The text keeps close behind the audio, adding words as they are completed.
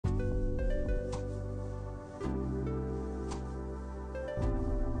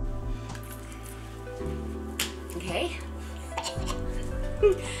Okay.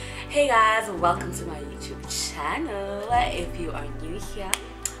 Hey guys, welcome to my YouTube channel. If you are new here,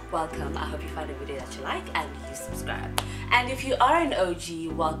 welcome. I hope you find a video that you like and you subscribe. And if you are an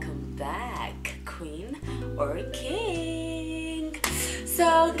OG, welcome back, queen or king.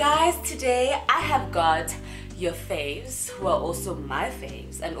 So guys, today I have got your faves who are also my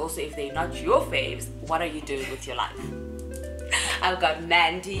faves, and also if they're not your faves, what are you doing with your life? I've got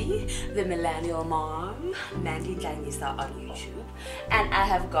Mandy, the millennial mom, Mandy Dlangisa on YouTube, and I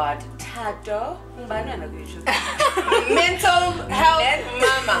have got Tato, mental health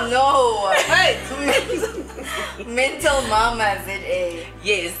mama. No. Hey. Mental mama, ZA.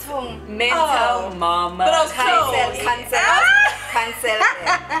 Yes, mental mama. But I was Cancel.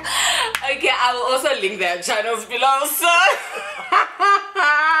 Okay, I will also link their channels below, so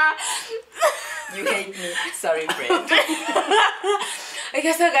You hate me. sorry, friend.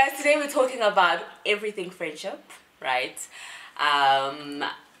 Okay, so guys, today we're talking about everything friendship, right?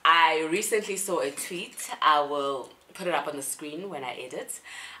 I recently saw a tweet. I will put it up on the screen when I edit.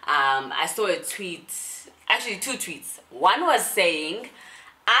 I saw a tweet, actually two tweets. One was saying,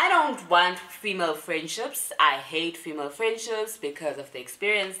 I don't want female friendships. I hate female friendships because of the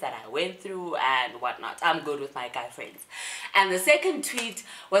experience that I went through and whatnot. I'm good with my guy friends. And the second tweet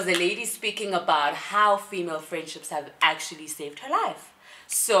was a lady speaking about how female friendships have actually saved her life.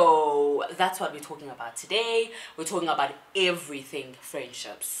 So that's what we're talking about today. We're talking about everything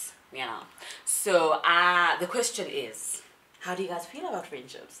friendships, you know. So the question is, how do you guys feel about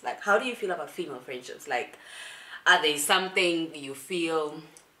friendships? Like, how do you feel about female friendships? Like, are they something you feel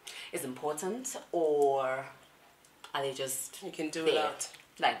is important, or are they just You can do there? without.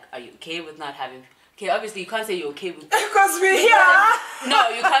 Like, are you okay with not having? Okay, obviously you can't say you're okay with. Because we're here. No,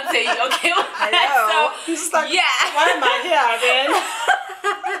 you can't say you're okay with that. So, It's just like, yeah. why am I here then?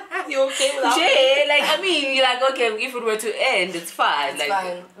 You okay without me? Yeah, like, I mean, you're like, okay, if it were to end, it's fine. It's like,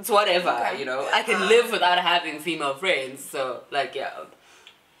 fine. it's whatever, Okay. you know. I can live without having female friends. So, like, yeah.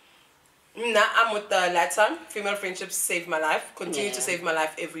 Nah, I'm with the latter. Female friendships save my life. Continue Yeah. to save my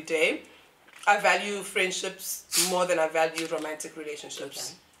life every day. I value friendships more than I value romantic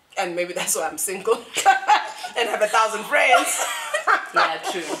relationships. And maybe that's why I'm single and have 1,000 friends. Yeah,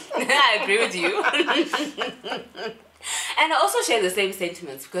 true. I agree with you. And I also share the same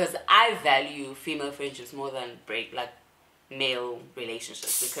sentiments because I value female friendships more than male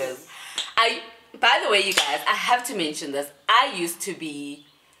relationships, because by the way, you guys, I have to mention this. I used to be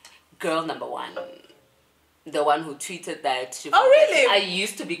girl number one. The one who tweeted that. Oh, really? I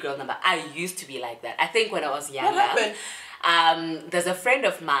used to be girl number. I used to be like that. I think when I was younger. What happened? There's a friend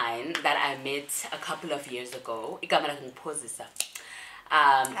of mine that I met a couple of years ago. In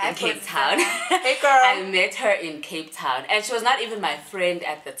Cape Town. Hey, girl. I met her in Cape Town, and she was not even my friend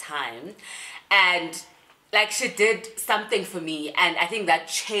at the time. And like, she did something for me, and I think that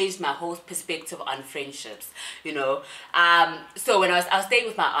changed my whole perspective on friendships, you know. So when I was staying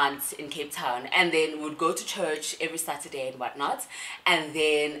with my aunt in Cape Town, and then we'd go to church every Saturday and whatnot. And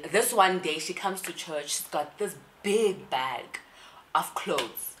then this one day she comes to church, she's got this big bag of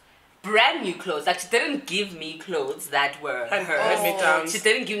clothes, brand new clothes. Like, she didn't give me clothes that were hers. Hand-me-downs. She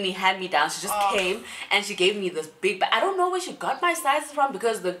didn't give me hand-me-downs. She just came and she gave me this big bag. I don't know where she got my sizes from,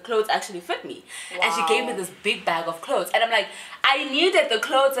 because the clothes actually fit me. Wow. And she gave me this big bag of clothes, and I'm like, I needed the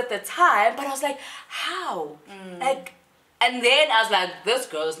clothes at the time, but I was like, how? Like, and then I was like, this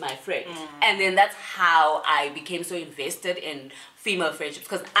girl is my friend. And then that's how I became so invested in female friendships,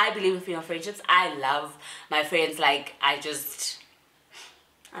 because I believe in female friendships. I love my friends. Like, I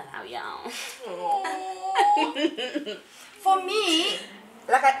love y'all. For me,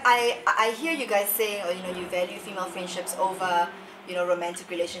 like I hear you guys saying, or you value female friendships over, romantic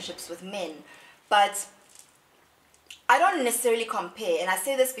relationships with men, but I don't necessarily compare. And I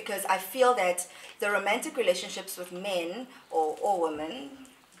say this because I feel that the romantic relationships with men or women,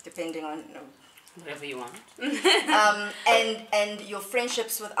 depending on Whatever you want. and your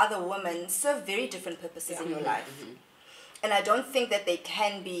friendships with other women serve very different purposes in your life. And I don't think that they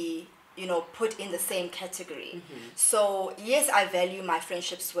can be, put in the same category. So yes, I value my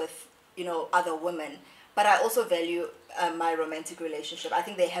friendships with, other women, but I also value my romantic relationship. I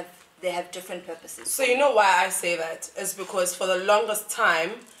think they have different purposes. So you know why I say that is because for the longest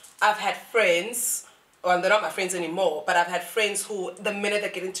time I've had friends, well, they're not my friends anymore, but I've had friends who, the minute they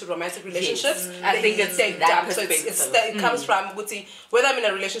get into romantic relationships, I think it's they that dump. So perspective. it comes from whether I'm in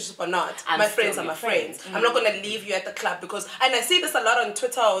a relationship or not. I'm my still friends are your my friends. friend. I'm not gonna leave you at the club because, and I see this a lot on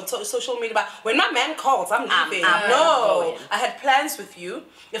Twitter or social media. But when my man calls, I'm leaving. I'm No, going. I had plans with you.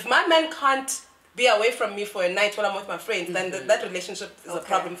 If my man can't be away from me for a night while I'm with my friends, then that relationship is a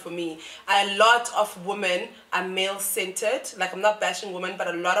problem for me. A lot of women are male-centered. Like, I'm not bashing women, but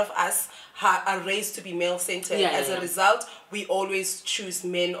a lot of us are raised to be male-centered. As a result, we always choose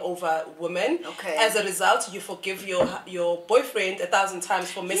men over women. As a result, you forgive your boyfriend 1,000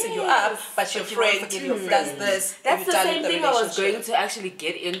 times for messing you up, but your friend does this. That's the same thing I was going to actually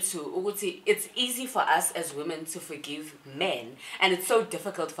get into. Uguti, it's easy for us as women to forgive men, and it's so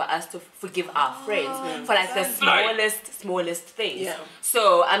difficult for us to forgive our friends for like the smallest things.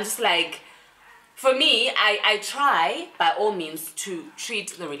 So I'm just like, for me, I try by all means to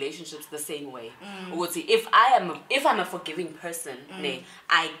treat the relationships the same way. If I'm a forgiving person,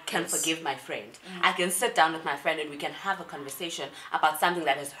 I can forgive my friend. I can sit down with my friend and we can have a conversation about something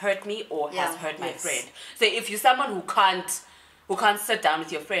that has hurt me or has hurt my friend. So if you're someone who can't sit down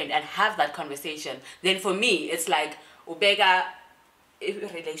with your friend and have that conversation, then for me it's like ubega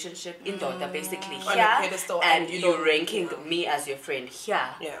relationship in daughter basically here, and you're ranking me as your friend here.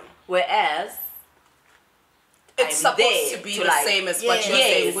 Whereas it's supposed to be the same as what you're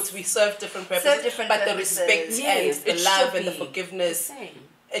saying, which we serve different purposes, but the respect and the love and the forgiveness,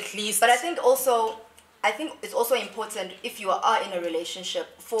 at least. But I think it's also important, if you are in a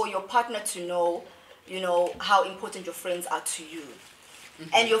relationship, for your partner to know, how important your friends are to you,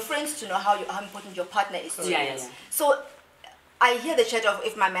 and your friends to know how important your partner is to you. So I hear the chat of,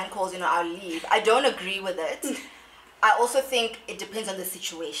 if my man calls, I'll leave. I don't agree with it. I also think it depends on the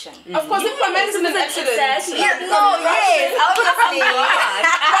situation. Of course, if my man is in an accident, obviously. But if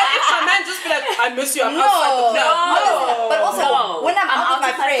my man just be like, I miss you, I'm outside. But also, when I'm out with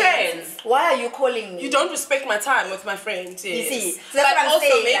my friends, why are you calling me? You don't respect my time with my friends. You see, so but that's what I'm also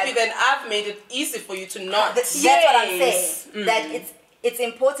saying, maybe then I've made it easy for you to not. That's what I'm saying. That it's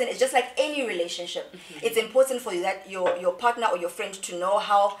important. It's just like any relationship. It's important for you that your partner or your friend to know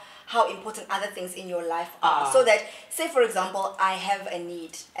how important other things in your life are. So that, say for example, I have a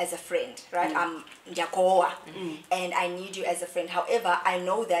need as a friend, right? I'm Njakoa, and I need you as a friend. However, I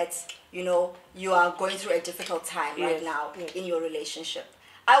know that, you are going through a difficult time right now in your relationship.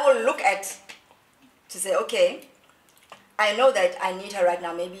 I will look to say, okay, I know that I need her right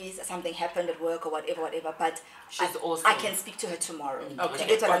now. Maybe something happened at work or whatever, but I can speak to her tomorrow. You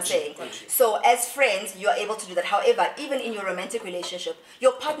get what I'm saying? So as friends, you are able to do that. However, even in your romantic relationship,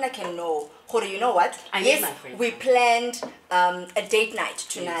 your partner can know, you know what? We planned a date night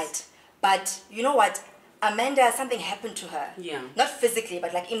tonight, but you know what? Amanda, something happened to her. Not physically,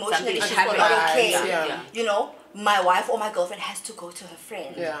 but like emotionally, she's not okay. My wife or my girlfriend has to go to her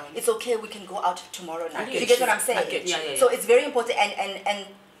friend. It's okay, we can go out tomorrow night. You get what I'm saying? So it's very important, and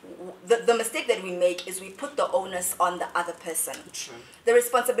the mistake that we make is we put the onus on the other person. The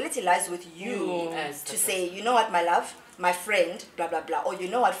responsibility lies with you to say, you know what, my love, my friend, blah blah blah, or you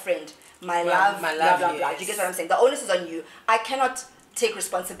know what, friend, my love, blah blah blah. You get what I'm saying? The onus is on you. I cannot take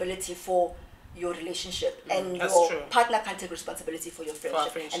responsibility for your relationship, and your partner can't take responsibility for your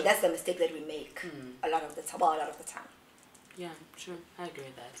friendship. And that's the mistake that we make a lot of the time. Yeah, true. I agree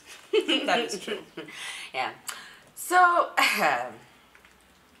with that. That is true. Yeah. So,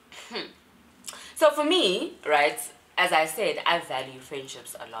 so for me, right, as I said, I value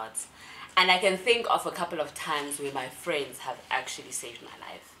friendships a lot. And I can think of a couple of times where my friends have actually saved my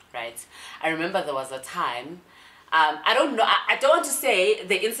life, right? I remember there was a time, I don't know, I don't want to say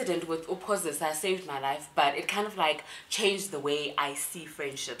the incident with Upozis that saved my life, but it kind of like changed the way I see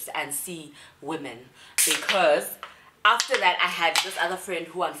friendships and see women. Because after that, I had this other friend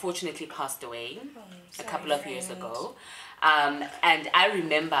who unfortunately passed away a couple of years ago. And I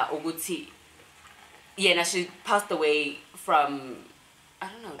remember Oguti, she passed away from, I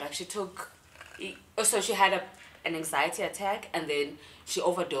don't know, like she took, so she had an anxiety attack, and then she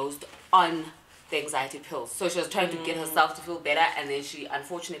overdosed on the anxiety pills. So she was trying to get herself to feel better, and then she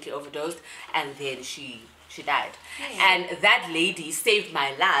unfortunately overdosed, and then she died. And that lady saved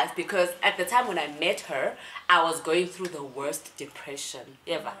my life, because at the time when I met her, I was going through the worst depression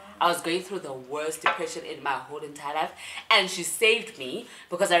ever. I was going through the worst depression in my whole entire life, and she saved me,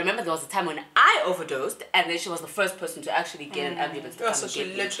 because I remember there was a time when I overdosed, and then she was the first person to actually get an ambulance to come and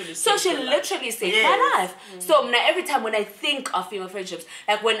get me. So she literally saved my life. So every time when I think of female friendships,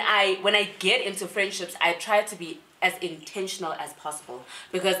 like when I get into friendships, I try to be as intentional as possible,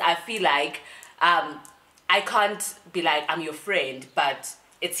 because I feel like I can't be like, I'm your friend, but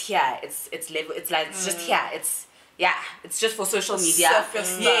it's here, it's level, it's like, it's just here, it's yeah, it's just for social media. Surface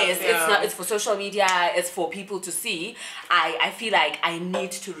stuff, Yes, yeah. it's not. It's for social media. It's for people to see. I feel like I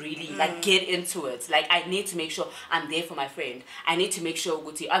need to really like get into it. Like I need to make sure I'm there for my friend. I need to make sure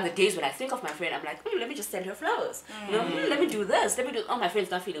on the days when I think of my friend, I'm like, let me just send her flowers. You know, let me do this. Let me do. Oh, my friend's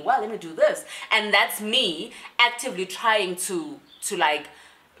not feeling well. Let me do this. And that's me actively trying to like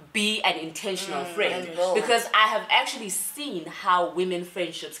be an intentional friend, because I have actually seen how women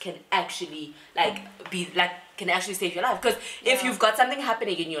friendships can actually can actually save your life. Because if you've got something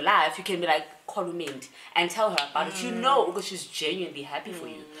happening in your life, you can be like, call Mint and tell her about it. You know, because she's genuinely happy for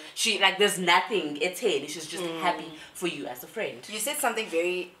you. She like there's nothing it's here. She's just happy for you as a friend. You said something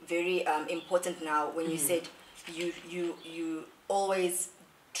very, very important now when you said you always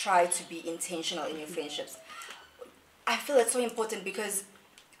try to be intentional in your friendships. I feel it's so important because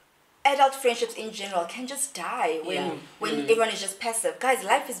adult friendships in general can just die when everyone is just passive. Guys,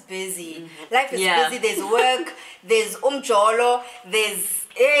 life is busy. Life is busy. There's work, there's umjolo,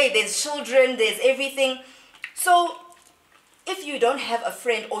 there's children, there's everything. So if you don't have a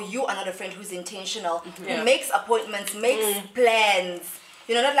friend, or you are not a friend who's intentional, who makes appointments, makes plans,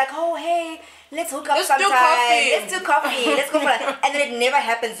 you know, not like, oh, hey, let's hook up sometime. Let's do coffee. Let's go for that. And then it never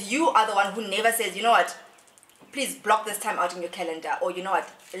happens. You are the one who never says, you know what, please block this time out in your calendar, or you know what,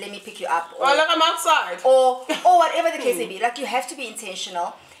 let me pick you up, or like I'm outside, or whatever the case may be. Like, you have to be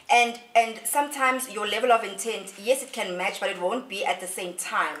intentional, and sometimes your level of intent, yes, it can match, but it won't be at the same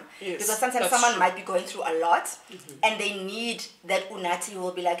time, because sometimes someone might be going through a lot, and they need that unati who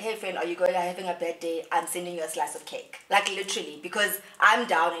will be like, hey friend, are you having a bad day? I'm sending you a slice of cake, like literally, because I'm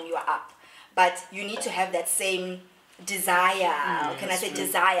down and you are up. But you need to have that same desire,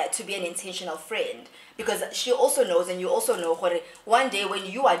 desire to be an intentional friend, because she also knows, and you also know, one day when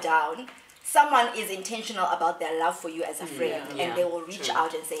you are down, someone is intentional about their love for you as a friend, and they will reach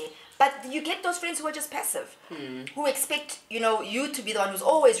out and say, but you get those friends who are just passive, who expect, you know, you to be the one who's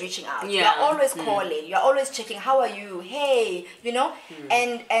always reaching out. You're always calling, you're always checking, how are you, hey, you know,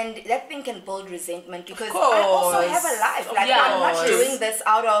 and that thing can build resentment, because I also have a life, like I'm not doing this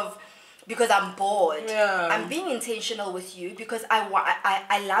out of because I'm bored. I'm being intentional with you because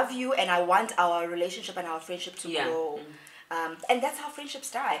I love you, and I want our relationship and our friendship to grow. And that's how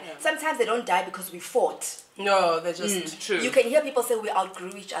friendships die. Sometimes they don't die because we fought. No, they're just true. You can hear people say we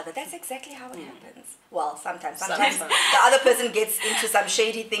outgrew each other. That's exactly how it happens. Well, sometimes the other person gets into some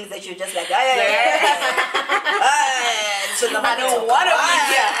shady things that you're just like, I don't want to be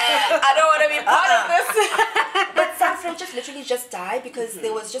here. I don't want to be part of this. But some friendships literally just die because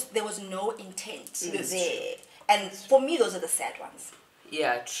there was no intent there. And for me, those are the sad ones.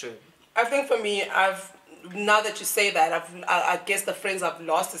 Yeah, true. I think for me, now that you say that, I guess the friends I've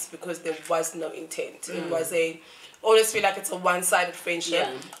lost is because there was no intent. It was always feel like it's a one-sided friendship.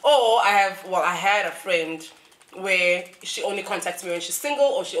 Or I had a friend where she only contacts me when she's single,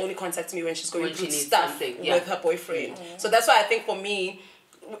 or she only contacts me when she's going through stuff with her boyfriend. So that's why I think for me,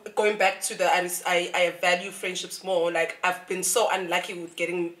 going back to I value friendships more. Like, I've been so unlucky with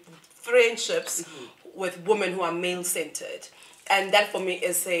getting friendships with women who are male-centered. And that for me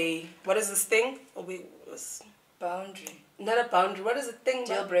is what is this thing? Boundary. Not a boundary. What is the thing?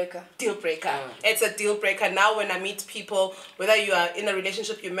 Deal breaker. Deal breaker. It's a deal breaker. Now when I meet people, whether you are in a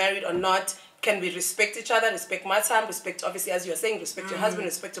relationship, you're married or not, can we respect each other, respect my time, respect, obviously, as you're saying, respect your husband,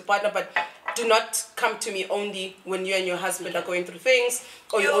 respect your partner, but do not come to me only when you and your husband are going through things,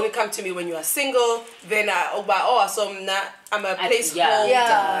 or you only come to me when you are single, then I'm a placeholder.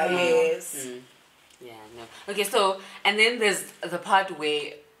 Yes. Yeah, no. Okay, so, and then there's the part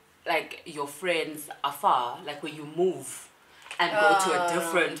where, like, your friends are far, like where you move and go to a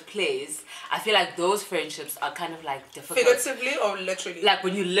different place. I feel like those friendships are kind of like difficult. Figuratively or literally? Like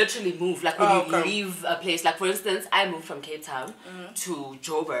when you literally move, like when you leave a place. Like, for instance, I moved from Cape Town to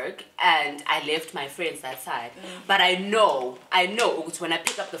Joburg, and I left my friends that side. But I know, when I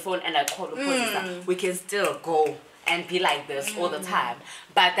pick up the phone and I call the we can still go and be like this all the time.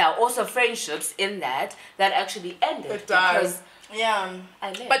 But there are also friendships in that actually ended. It does.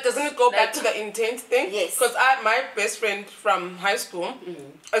 But doesn't it go back to the intent thing? Yes. Because my best friend from high school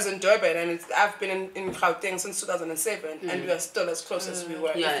is in Durban, and I've been in Gauteng since 2007, and we are still as close as we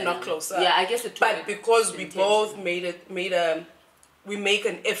were, if not closer. Yeah, I guess it. But because we both we make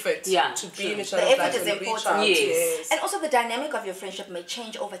an effort to be in each other's lives and reach out. Yes. And also the dynamic of your friendship may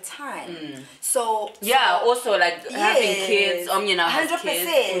change over time. So also like having kids. Omnia has 100%.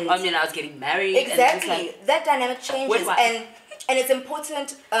 kids. Omnia is getting married. Exactly. And that dynamic changes, and it's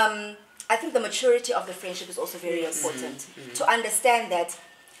important. I think the maturity of the friendship is also very important to understand that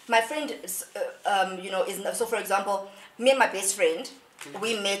my friend is, is so. For example, me and my best friend,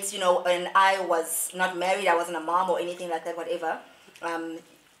 we met, you know, and I was not married, I wasn't a mom or anything like that, whatever.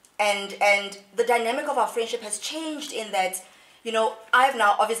 And the dynamic of our friendship has changed in that, you know, I've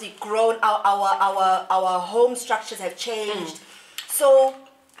now obviously grown, our home structures have changed. So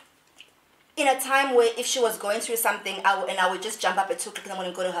in a time where if she was going through something, I would just jump up at 2 o'clock and I want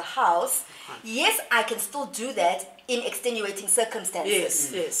to go to her house, yes, I can still do that in extenuating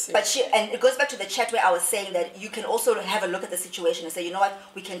circumstances. Yes. But and it goes back to the chat where I was saying that you can also have a look at the situation and say, you know what,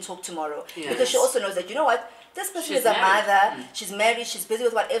 we can talk tomorrow. Because she also knows that, you know what, this person is a mother, she's married, she's busy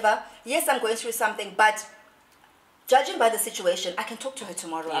with whatever. Yes, I'm going through something, but judging by the situation, I can talk to her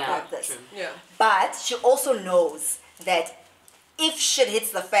tomorrow about this. True. Yeah. But she also knows that if shit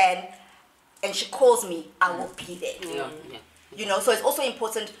hits the fan and she calls me, I will be there. You know, so it's also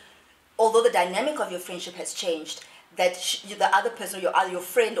important, although the dynamic of your friendship has changed, that the other person, your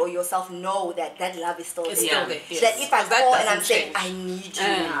friend or yourself, know that that love is still there. Still there. Yes. That if I call and I'm saying, I need you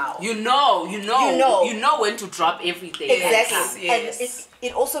now. You know when to drop everything. Exactly. Yes. And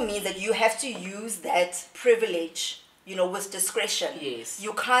it also means that you have to use that privilege, you know, with discretion. Yes.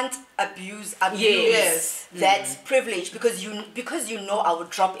 You can't abuse Yes. that privilege because you know I will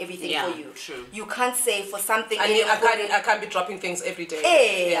drop everything for you. True. You can't say for something. I mean, I can't be dropping things every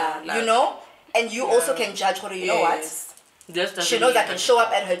day. Yeah, you know. And you also can judge her, you know what? She knows I can show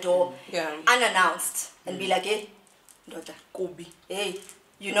up at her door unannounced and be like, hey, daughter, Kobe. hey,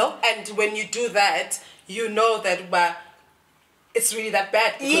 you know? And when you do that, you know that it's really that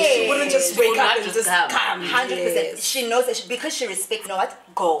bad. Because she wouldn't just wake up and just come. 100%. She knows that because she respects, you know what?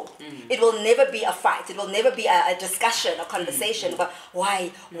 Go. It will never be a fight. It will never be a discussion, a conversation about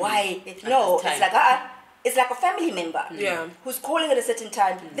why. No, it's like, it's like a family member who's calling at a certain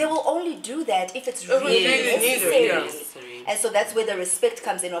time. They will only do that if it's really necessary. And so that's where the respect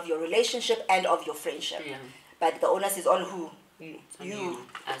comes in of your relationship and of your friendship. But the onus is on who? You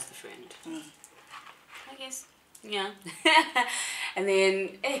as the friend. I guess. Yeah. And then,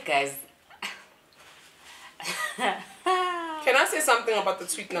 hey guys. Can I say something about the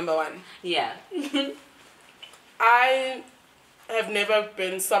tweet number 1? Yeah. I have never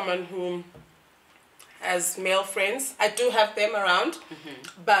been someone who has male friends. I do have them around,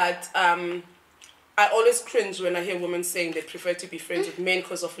 but I always cringe when I hear women saying they prefer to be friends with men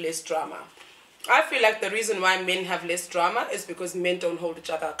because of less drama. I feel like the reason why men have less drama is because men don't hold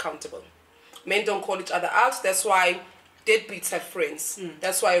each other accountable. Men don't call each other out. That's why deadbeats have friends.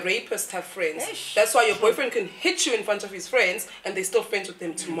 That's why rapists have friends. That's why your boyfriend can hit you in front of his friends and they're still friends with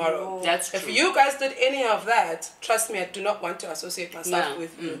them tomorrow. That's true. If you guys did any of that, trust me, I do not want to associate myself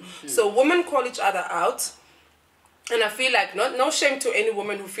with you. So women call each other out. And I feel like, no shame to any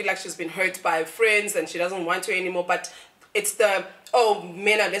woman who feel like she's been hurt by friends and she doesn't want to anymore, but it's the,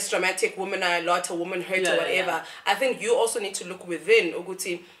 men are less dramatic, women are a lot, a woman hurt or whatever. I think you also need to look within,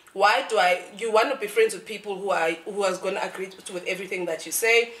 Uguti. Why do you want to be friends with people who are going to agree with everything that you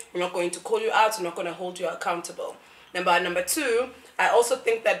say? We're not going to call you out. We're not going to hold you accountable. Number 2, I also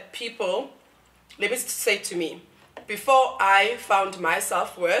think that people, let me say to me, before I found my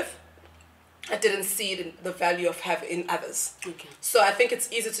self-worth, I didn't see the value of having others. Okay. So I think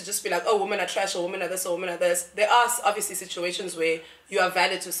it's easy to just be like, oh, women are trash, or women are this, or women are this. There are obviously situations where you are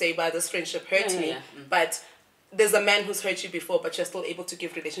valid to say, this friendship hurt me. But there's a man who's hurt you before, but you're still able to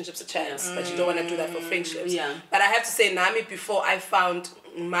give relationships a chance. But you don't want to do that for friendships. But I have to say, Nami, before I found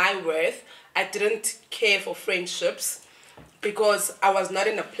my worth, I didn't care for friendships because I was not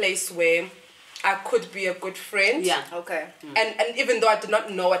in a place where I could be a good friend. Yeah. Okay. And even though I did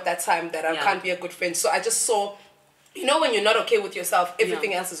not know at that time that I can't be a good friend, so I just saw, you know, when you're not okay with yourself,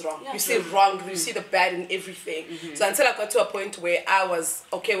 everything else is wrong. You see wrong, you see the bad in everything. So until I got to a point where I was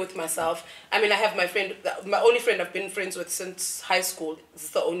okay with myself, I mean, I have my only friend I've been friends with since high school. This is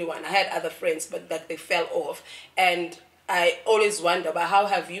the only one. I had other friends, but that they fell off. And I always wonder about how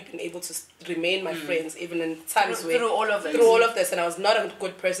have you been able to remain my friends even in times where through all of this, and I was not a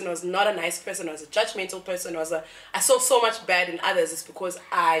good person, I was not a nice person, I was a judgmental person, I saw so much bad in others. It's because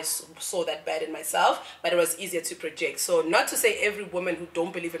I saw that bad in myself, but it was easier to project. So not to say every woman who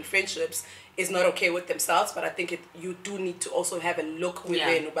don't believe in friendships is not okay with themselves, but I think you do need to also have a look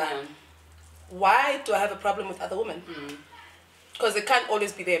within about why do I have a problem with other women? Because it can't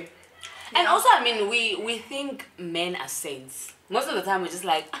always be them. And also, I mean, we think men are saints. Most of the time, we're just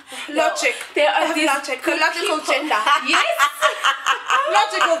like logic. There are these logical gender. Yes,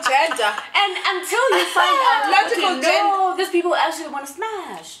 logical gender. And until you find out, logical no, these people actually want to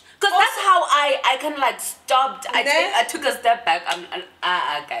smash. Because that's how I kind of like stopped. I took a step back.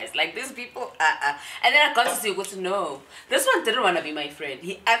 Guys, like these people, and then I got to see what to know. This one didn't want to be my friend.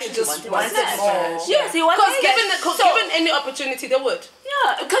 He actually just wanted wanted more. more. Yes, he wanted. Because given any opportunity, they would.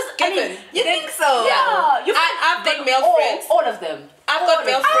 Yeah, because Given. You think so? Yeah, I've got male friends. All of them. I've got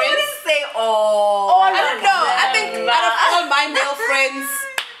male I friends. wouldn't say all. I don't know. I think out of all my male friends,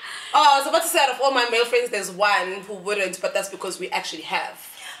 I was about to say out of all my male friends, there's one who wouldn't, but that's because we actually have.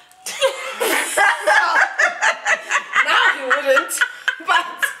 Now he wouldn't,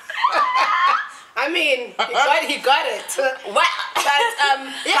 but I mean, he got it. What? But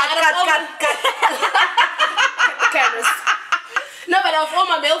cameras. No, but out of all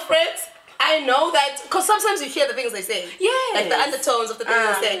my male friends, I know that because sometimes you hear the things they say, like the undertones of the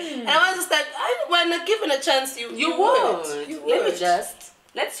things they say, and I was just like, when given a chance, you would. You would.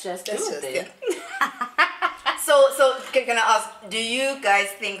 Let's just do it then. Yeah. So can I ask, do you guys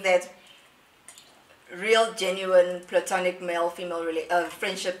think that real, genuine, platonic male-female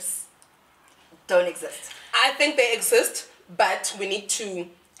friendships don't exist? I think they exist, but we need to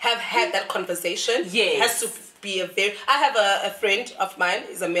have had that conversation. Yes. It has to be I have a friend of mine,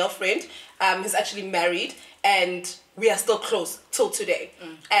 he's a male friend, he's actually married, and we are still close till today.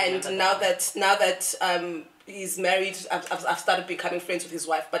 And now that he's married, I've started becoming friends with his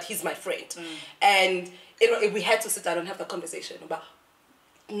wife, but he's my friend. And we had to sit down and have the conversation about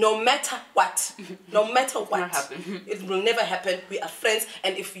no matter what, it will never happen. We are friends,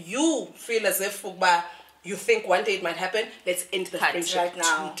 and if you feel as if you think one day it might happen, let's end the friendship right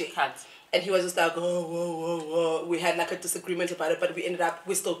now. today. And he was just like, whoa. We had like a disagreement about it, but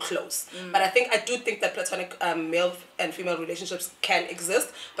we're still close. But I do think that platonic male and female relationships can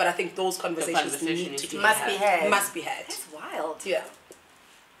exist, but I think those conversations must be had. Must be had. That's wild. Yeah.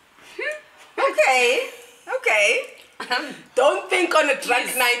 Okay. Don't think on a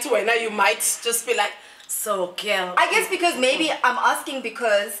drunk night when you might just be like, so girl. I guess because maybe I'm asking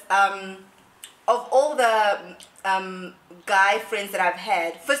because of all the guy friends that I've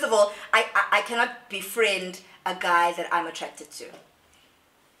had. First of all, I cannot befriend a guy that I'm attracted to.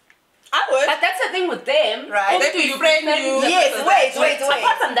 I would. But that's the thing with them, right? They befriend you. Yes, wait.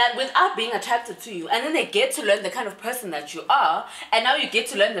 Apart from that, without being attracted to you, and then they get to learn the kind of person that you are, and now you get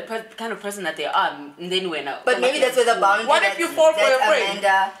to learn the kind of person that they are, and then when but maybe that's where the boundary. What if you fall for your friend?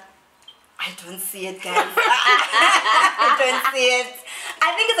 Amanda, I don't see it, guys. I don't see it.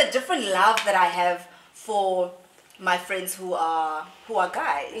 I think it's a different love that I have for my friends who are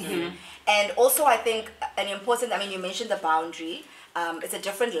guys, and also I think an important. I mean, you mentioned the boundary. It's a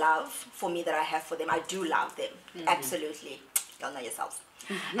different love for me that I have for them. I do love them, absolutely. Y'all know yourselves.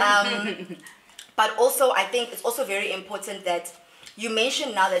 But also, I think it's also very important that you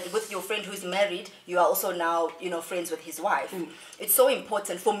mentioned now that with your friend who's married, you are also now, friends with his wife. It's so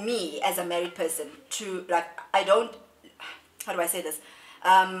important for me as a married person to, how do I say this?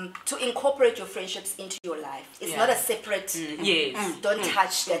 To incorporate your friendships into your life. It's not a separate. Don't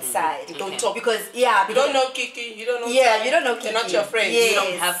touch that side. Don't talk because you don't know Kiki. You don't know. Yeah, you don't know Kiki. They're not your friends. Yes. You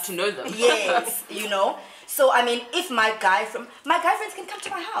don't have to know them. Yes, So I mean, if my guy friends can come to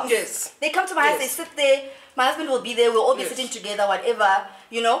my house. Yes. They come to my house. They sit there. My husband will be there. We'll all be sitting together. Whatever.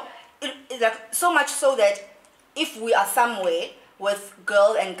 It's like so much so that if we are somewhere with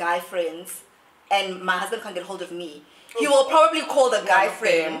girl and guy friends, and my husband can't get hold of me, he will probably call the guy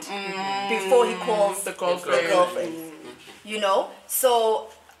friend before he calls the girlfriend. So,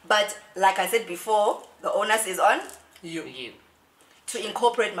 but like I said before, the onus is on you to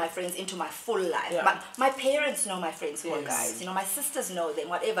incorporate my friends into my full life. Yeah. My parents know my friends who are guys. My sisters know them,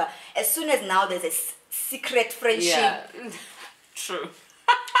 whatever. As soon as now there's a secret friendship. Yeah. True.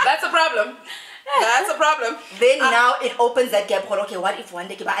 That's a problem. That's a problem. Then now it opens that gap. Okay, what if one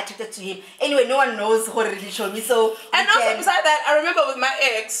day I'm attracted to him? Anyway, no one knows who really showed me. So and also besides that, I remember with my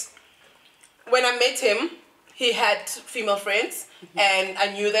ex, when I met him, he had female friends, and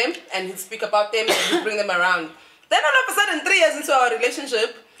I knew them, and he'd speak about them, and he'd bring them around. Then all of a sudden, 3 years into our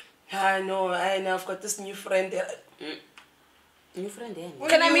relationship, I know, I've got this new friend there. New friend then.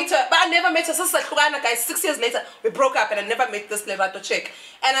 Can I meet her? But I never met her. So it's like, guys, 6 years later, we broke up, and I never met this Levato chick.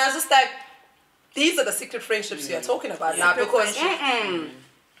 And I was just like, these are the secret friendships you're talking about now, because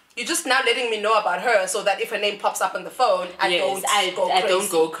you're just now letting me know about her, so that if her name pops up on the phone, I don't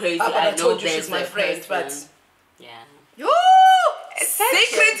go crazy. But I told you she's my friend, but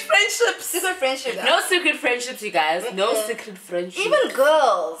secret friendships. Secret friendships. No secret friendships, you guys. No secret friendships. Even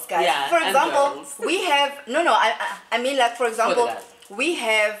girls, guys. Yeah, for example, girls. we have I mean, like, for example, we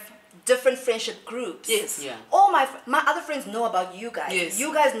have different friendship groups. Yes. Yeah. All my other friends know about you guys. Yes.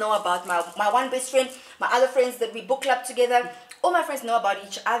 You guys know about my one best friend, my other friends that we book club together. All my friends know about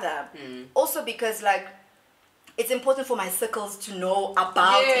each other. Also because like it's important for my circles to know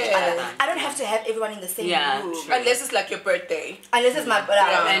about each other. I don't have to have everyone in the same room. True. Unless it's like your birthday. Unless it's my And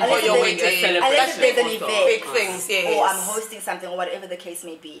or unless your there's- wedding. unless there's an Also. event. Big things, yes. Or I'm hosting something or whatever the case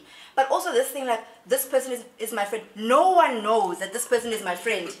may be. But also this thing like this person is my friend. No one knows that this person is my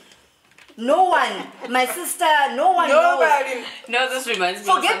friend. No one. My sister, no one knows. Nobody. No, this reminds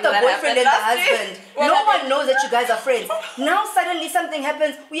me. Forget of the something that boyfriend and the happened last husband. What No happened? one knows that you guys are friends. Now suddenly something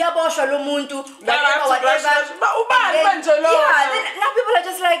happens. We are both shalom muntu. Now I have Whatever, to brush. whatever. But And then- Ubani, yeah, then now people are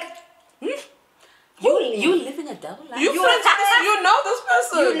just like, You living a double life. you friends with this, you know this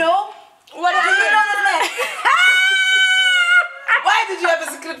person. you know? What Do you know this man? Why did you have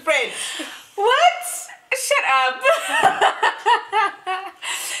a secret friend? What? Shut up.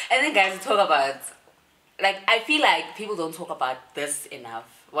 And then guys, talk about, like, I feel like people don't talk about this enough.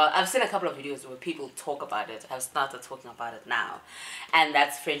 Well, I've seen a couple of videos where people talk about it. I've started talking about it now. And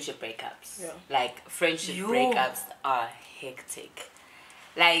that's friendship breakups. Yeah. Like, friendship Yo. breakups are hectic.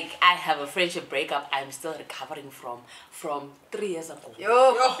 Like, I have a friendship breakup I'm still recovering from 3 years ago.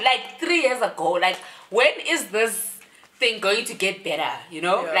 Yo. Like 3 years ago. Like, when is this thing going to get better? You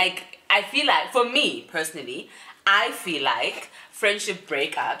know? Yeah. Like, I feel like, for me personally, I feel like friendship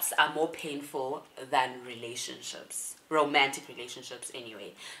breakups are more painful than relationships. Romantic relationships,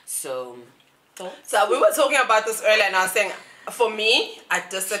 anyway. So, So we were talking about this earlier and I was saying, for me, I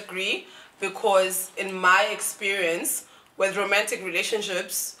disagree because in my experience with romantic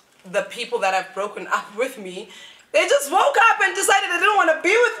relationships, the people that have broken up with me, they just woke up and decided they didn't want to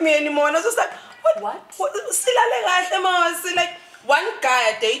be with me anymore. And I was just like, what? See, like, one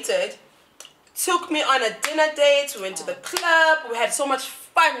guy I dated took me on a dinner date. We went to the club. We had so much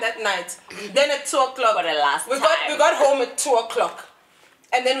fun that night. Then at 2 o'clock, For the last we time. got home at 2 o'clock.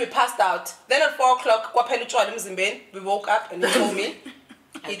 And then we passed out. Then at 4 o'clock, we woke up and he told me.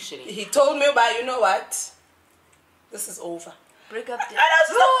 actually. He told me about, you know what? This is over. Breakup dates. And I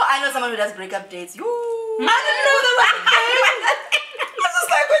was No, I know someone who does breakup dates. You. I didn't know that was a thing. I was just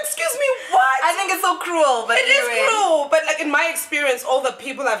like, excuse me, what? I think it's so cruel, but It is anyway. cruel. But like in my experience, all the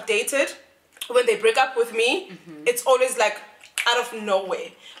people I've dated, when they break up with me, it's always like out of nowhere.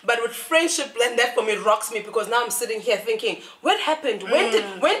 But with friendship, and that for me rocks me because now I'm sitting here thinking, what happened? When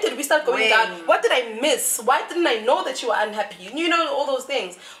did we start going When? down? What did I miss? Why didn't I know that you were unhappy? You know, all those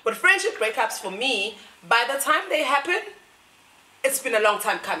things. With friendship breakups for me, by the time they happen, it's been a long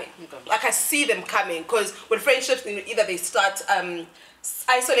time coming. Like I see them coming because with friendships, either they start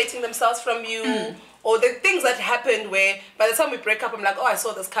isolating themselves from you, or the things that happened where by the time we break up, I'm like, oh, I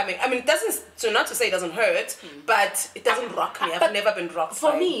saw this coming. I mean, it doesn't. So not to say it doesn't hurt, but it doesn't rock me. I've never been rocked.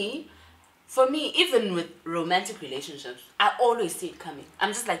 For by me, even with romantic relationships, I always see it coming. I'm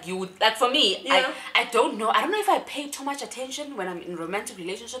just like, you would, like for me, Yeah. I don't know if I pay too much attention when I'm in romantic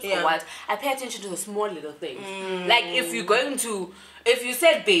relationships Yeah. or what. I pay attention to the small little things. Like if you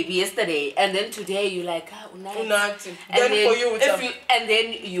said baby yesterday and then today you're like, Unati. and Then for you, and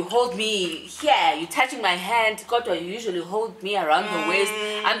then you hold me here, you touching my hand, Kodwa, you usually hold me around the waist.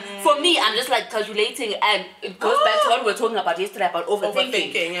 And for me, I'm just like calculating, and it goes back to what we were talking about yesterday about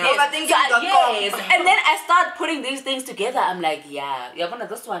overthinking. Yeah. Yes. Overthinking.com. Yes. And then I start putting these things together. I'm like, yeah,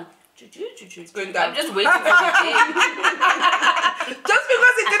 this one. going down. I'm just waiting for the day. Just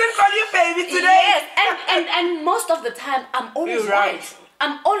because he didn't call you baby today. Yes, and most of the time I'm always You're right. right.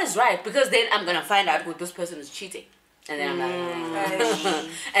 I'm always right because then I'm gonna find out who this person is cheating, and then I'm like,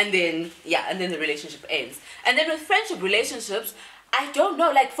 and then the relationship ends. And then with friendship relationships, I don't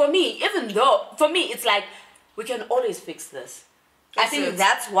know. Like for me, it's like we can always fix this. I think it.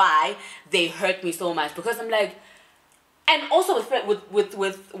 that's why they hurt me so much because I'm like, and also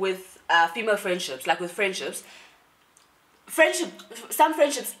with female friendships, like with friendships. Some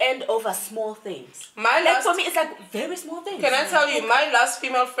friendships end over small things. For me, it's like very small things. Can I tell you, my last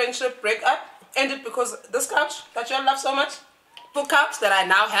female friendship breakup ended because this couch that you all love so much, the couch that I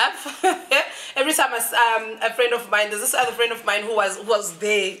now have. Every time a friend of mine, there's this other friend of mine who was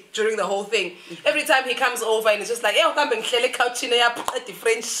there during the whole thing. Every time he comes over and it's just like, hey, come and couch in the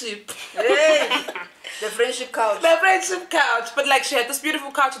friendship. Hey, the friendship couch. The friendship couch. But like she had this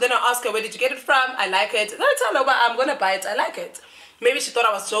beautiful couch. Then I asked her, where did you get it from? I like it. Then I tell her, well, I'm going to buy it. I like it. Maybe she thought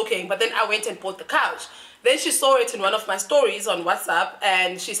I was joking. But then I went and bought the couch. Then she saw it in one of my stories on WhatsApp.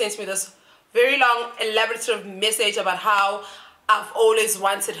 And she sent me this very long, elaborative message about how I've always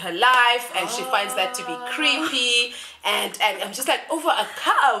wanted her life. And she finds that to be creepy. And I'm just like, over a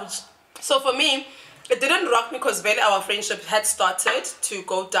couch. So for me, It didn't rock me because really our friendship had started to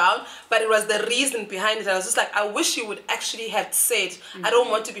go down, but it was the reason behind it. I was just like, I wish you would actually have said, I don't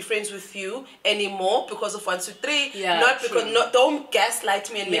want to be friends with you anymore because of 1, 2, 3. Yeah, not because true. don't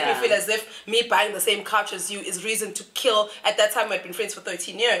gaslight me and make me Yeah. feel as if me buying the same couch as you is reason to kill. At that time, we'd been friends for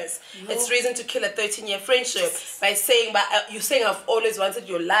 13 years. No. It's reason to kill a 13-year friendship by saying, you saying I've always wanted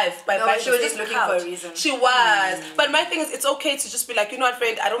your life by No, buying she the was same just looking couch. for a reason. She was. But my thing is, it's okay to just be like, you know what,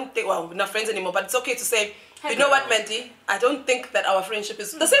 friend, I don't think, well, we're not friends anymore, but it's okay to say, you know what, Mandy, I don't think that our friendship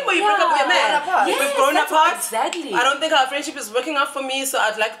is the same way you break up with your man. Yes, We've grown that's apart. Exactly. I don't think our friendship is working out for me, so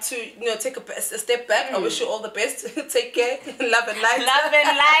I'd like to, take a step back. I wish you all the best. Take care. Love and light. Love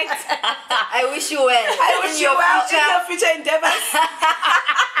and light. I wish you well. I wish you well in your future endeavors.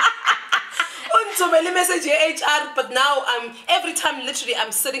 Untumeli message HR, but now every time literally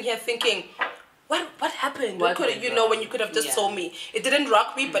I'm sitting here thinking, what happened? What Could went you know wrong? when you could have just Yeah. told me? It didn't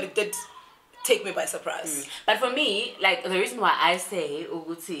rock me, but it did take me by surprise. But for me, like, the reason why I say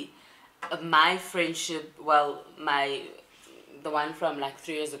Uguti, my friendship, well, the one from like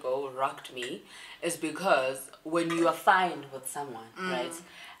 3 years ago rocked me, is because when you are fine with someone, right,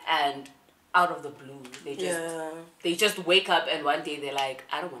 and out of the blue, they just wake up and one day they're like,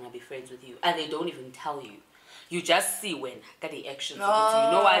 I don't want to be friends with you, and they don't even tell you. You just see when that the actions. You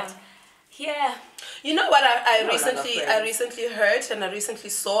know what? Yeah. You know what I No, recently heard and I recently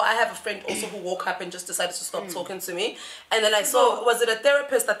saw? I have a friend also who woke up and just decided to stop talking to me. And then I saw, was it a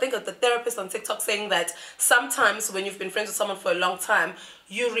therapist? I think the therapist on TikTok saying that sometimes when you've been friends with someone for a long time,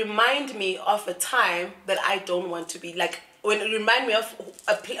 you remind me of a time that I don't want to be. Like, when it remind me of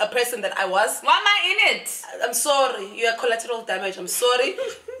a person that I was. Why am I in it? I'm sorry. You are collateral damage. I'm sorry.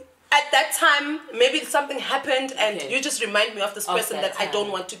 At that time, maybe something happened and you just remind me of this person that I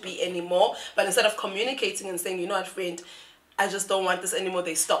don't want to be anymore. But instead of communicating and saying, you know what, friend, I just don't want this anymore,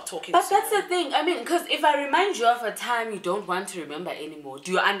 they stop talking But to that's you. the thing. I mean, because if I remind you of a time you don't want to remember anymore,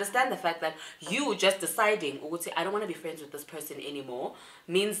 do you understand the fact that you just deciding, or would say, I don't want to be friends with this person anymore,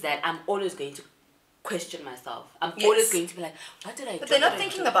 means that I'm always going to question myself. I'm always going to be like, what did I do? But they're not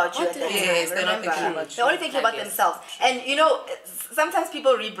thinking about you at that time. Yes, they're not remember? thinking about you. They're only thinking about themselves. And sometimes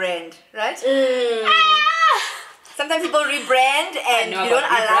people rebrand, right? Sometimes people rebrand and you don't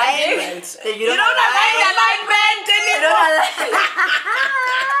align. You don't align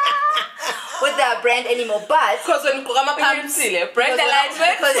with their brand anymore. But Because when Kurama pumps, brand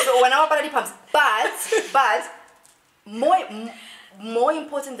alignment. because when our body pumps, but more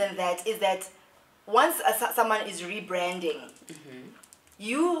important than that is that once someone is rebranding,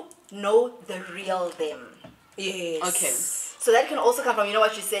 you know the real them. yes. Okay. So that can also come from,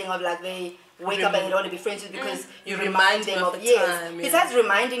 what you're saying of like they wake up and they don't want to be friends with because You remind them of the time, yeah. Besides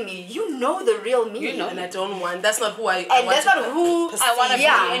reminding me, you know the real me. You know. And I don't want, that's not who I And want that's to not who I want to be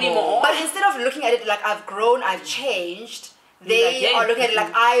anymore. But instead of looking at it like I've grown, I've changed, they Like, yeah. are looking at it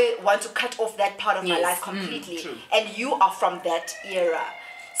like I want to cut off that part of my Yes. life completely. True. And you are from that era.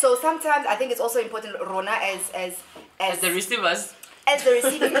 So sometimes I think it's also important, Rona, as the receivers. as the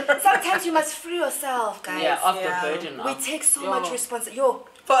receiver, sometimes you must free yourself, guys. Yeah, of Yeah. the burden. We of- take so Yo. much responsibility.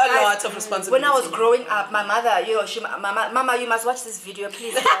 For a Guys, lot of responsibility. When I was growing up, my mother, Mama, you must watch this video,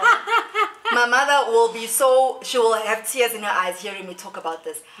 please. My mother will be she will have tears in her eyes hearing me talk about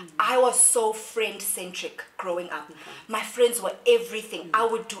this. I was so friend-centric growing up. My friends were everything. I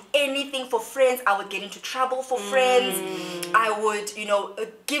would do anything for friends. I would get into trouble for friends. I would,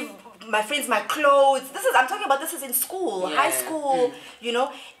 give my friends my clothes. I'm talking about this is in school, Yeah. high school,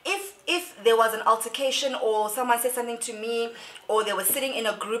 If there was an altercation or someone said something to me or they were sitting in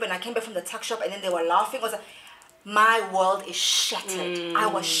a group and I came back from the tuck shop and then they were laughing, my world is shattered. I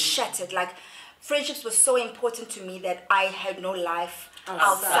was shattered. Like, friendships were so important to me that I had no life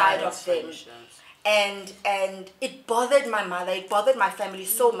outside of them. And it bothered my mother, it bothered my family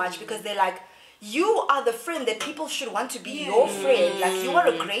so much because they're like, you are the friend that people should want to be your friend. Like, you are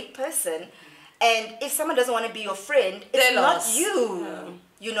a great person. And if someone doesn't want to be your friend, it's not you.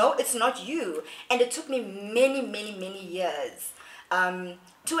 It's not you. And it took me many, many, many years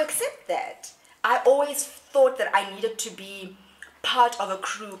to accept that. I always thought that I needed to be part of a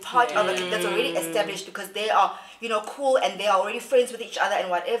crew, part of a crew that's already established because they are, cool and they are already friends with each other and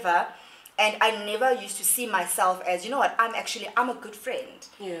whatever. And I never used to see myself as, I'm a good friend.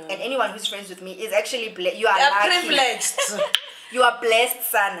 Yeah. And anyone who's friends with me is actually you are lucky. privileged. You are blessed,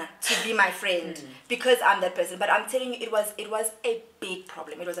 Sana, to be my friend because I'm that person. But I'm telling you, it was a big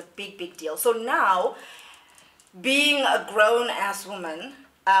problem. It was a big, big deal. So now, being a grown-ass woman,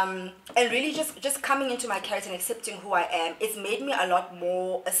 and really just coming into my character and accepting who I am, it's made me a lot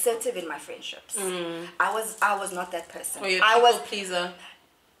more assertive in my friendships. I was not that person. Were you a people pleaser?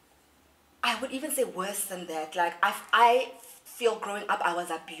 I would even say worse than that. Like, I feel growing up, I was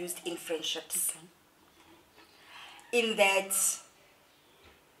abused in friendships. Okay. In that,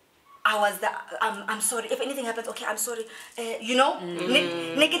 I was I'm sorry. If anything happens, okay, I'm sorry. You know,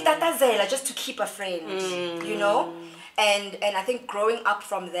 nekitatazela, just to keep a friend. You know, and I think growing up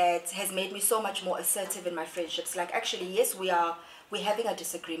from that has made me so much more assertive in my friendships. Like, actually, yes, we're having a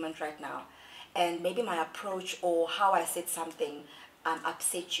disagreement right now, and maybe my approach or how I said something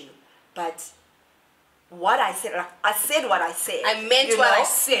upset you, but what I said, like, I said what I said. I meant you what know? I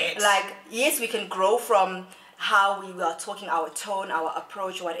said. Like, yes, we can grow from how we were talking, our tone, our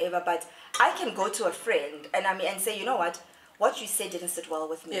approach, whatever, but I can go to a friend and say, you know what you said didn't sit well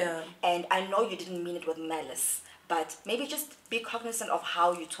with me. Yeah. And I know you didn't mean it with malice, but maybe just be cognizant of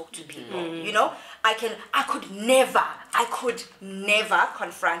how you talk to people. You know, I could never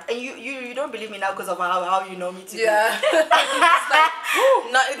confront, and you don't believe me now because of how you know me to be. Yeah. It's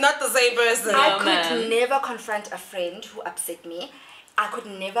like, not the same person. I could never confront a friend who upset me. I could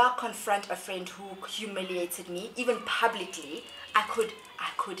never confront a friend who humiliated me, even publicly. I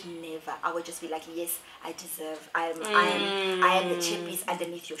could never. I would just be like, yes, I deserve. I am the chippies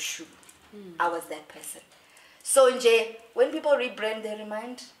underneath your shoe. I was that person. So Nje, when people rebrand,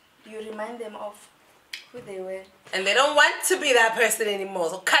 you remind them of who they were. And they don't want to be that person anymore.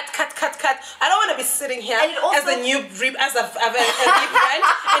 So cut. I don't want to be sitting here as a rebrand,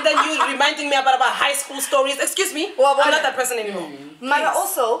 and then you reminding me about high school stories. Excuse me, I'm not that person anymore. Mara,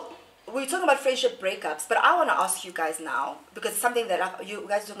 also, we're talking about friendship breakups, but I want to ask you guys now, because it's something that you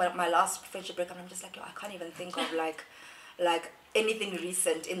guys talking about my last friendship breakup, and I'm just like, yo, I can't even think of like anything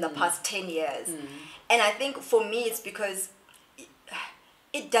recent in the past 10 years. And I think for me, it's because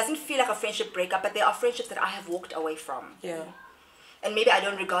it doesn't feel like a friendship breakup, but there are friendships that I have walked away from. Yeah. And maybe I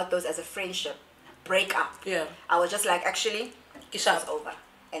don't regard those as a friendship breakup. Yeah. I was just like, actually, it's over.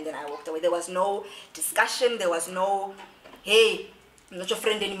 And then I walked away. There was no discussion. There was no, hey, I'm not your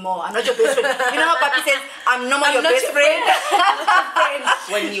friend anymore. I'm not your best friend. You know how Papi says, I'm no more your best friend?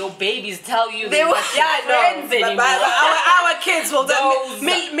 When your babies tell you They they're were- not yeah, friends anymore. But our kids will Those-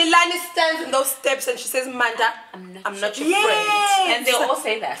 Milani stands in those steps and she says, Manda, I'm not your Yes. friend. And they all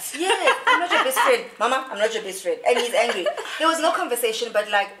say that. Yes, I'm not your best friend. Mama, I'm not your best friend. And he's angry. There was no conversation,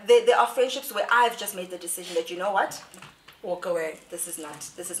 but like there are friendships where I've just made the decision that, you know what? Walk away. This is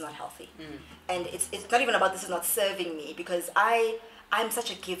not healthy. And it's not even about this is not serving me, because I'm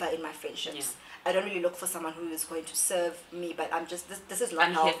such a giver in my friendships. I don't really look for someone who is going to serve me, but I'm just this is not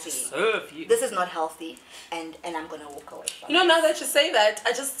I'm here healthy. to serve you. This is not healthy, and I'm gonna walk away from You know, now that you say that,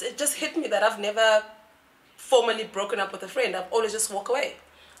 it just hit me that I've never formally broken up with a friend. I've always just walk away.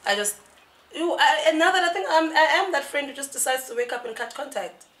 And now that I think I am that friend who just decides to wake up and cut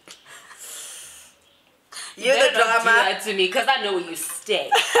contact. You're the Better not drama. do that to me, because I know where you stay.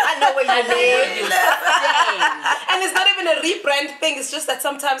 I know where you live. And it's not even a rebrand thing. It's just that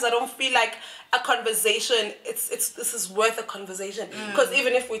sometimes I don't feel like a conversation. This is worth a conversation, because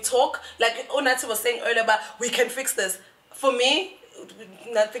even if we talk, like Onati was saying earlier about we can fix this. For me,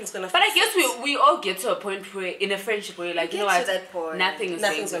 nothing's gonna. But fix I guess this. we all get to a point where in a friendship where you're like, you know get to what, that point. nothing's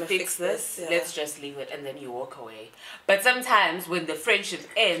Nothing's going to gonna fix fix this. this, yeah. Let's just leave it, and then you walk away. But sometimes when the friendship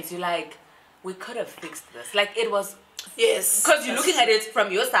ends, you're like, we could have fixed this. Like it was. Yes. Because you're looking at it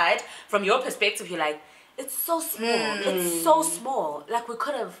from your side, from your perspective, you're like, it's so small. It's so small. Like we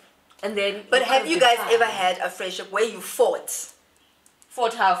could have, and then. But we have could you guys fine. ever had a friendship where you fought?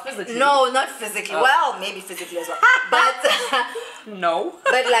 Fought how physically? No, not physically. Oh. Well, maybe physically as well. But No.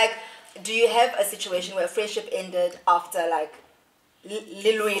 but like, do you have a situation where a friendship ended after like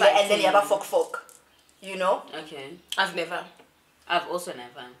Liluile and then you have a folk? You know? Okay. I've never. I've also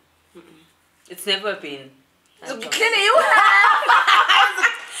never. It's never been. So clearly you have.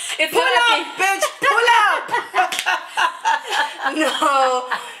 It's Pull never up, bitch. Pull up.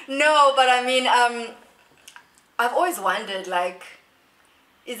 No, but I mean, I've always wondered, like,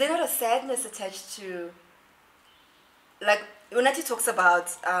 is there not a sadness attached to, like, Unati talks about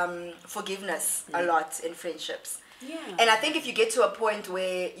forgiveness a lot in friendships. Yeah. And I think if you get to a point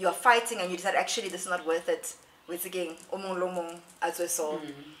where you're fighting and you decide, actually, this is not worth it,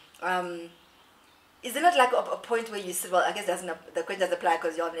 is there not like a point where you sit, well, I guess the question doesn't apply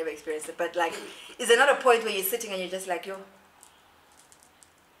because y'all have never experienced it, but like, is there not a point where you're sitting and you're just like, yo,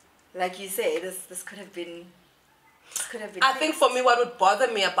 like you say, this could have been I think for me, what would bother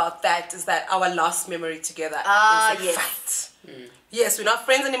me about that is that our last memory together is a yes. fight. Yes, we're not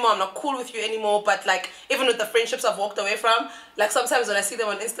friends anymore. I'm not cool with you anymore. But like, even with the friendships I've walked away from, like sometimes when I see them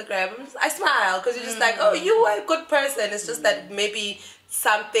on Instagram, I smile because you're just like, oh, you are a good person. It's just that maybe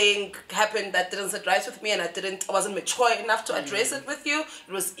something happened that didn't sit right with me, and I wasn't mature enough to address it with you.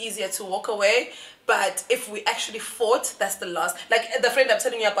 It was easier to walk away. But if we actually fought, that's the last. Like the friend I'm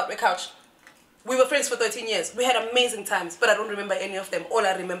telling you about my couch. We were friends for 13 years. We had amazing times, but I don't remember any of them. All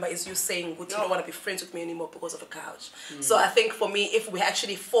I remember is you saying, "Good, you don't want to be friends with me anymore because of a couch." So I think for me, if we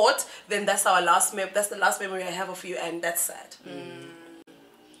actually fought, then that's our last that's the last memory I have of you, and that's sad.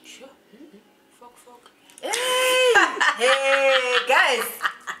 Sure. Fuck. Hey, guys.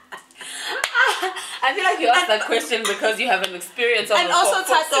 I feel like you asked that question because you have an experience of And a also,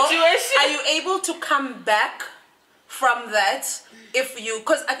 fuck Tato, situation. are you able to come back from that? If you,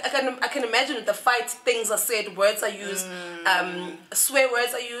 because I can imagine with the fight, things are said, words are used, swear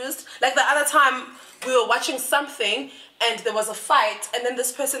words are used. Like the other time we were watching something and there was a fight, and then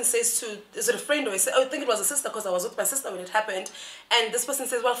this person says to, is it a friend or I think it was a sister because I was with my sister when it happened, and this person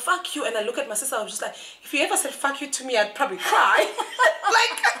says, well, fuck you, and I look at my sister, I was just like, if you ever said fuck you to me, I'd probably cry.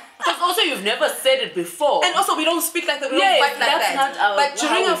 Like, because also you've never said it before. and also we don't speak like that, we don't fight like that's that. not our, but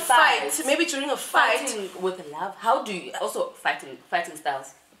during how a we fight, maybe during a fight, fighting with love, how do you, also fighting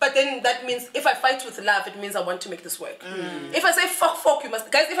styles. but then that means if I fight with love, it means I want to make this work. If I say fuck you,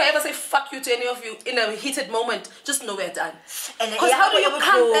 guys, if I ever say fuck you to any of you in a heated moment, just know we're done. Because how do you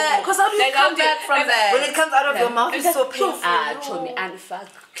come back? Because how do you come back from that? When it comes out of your mouth, it's so painful. Show me and fuck.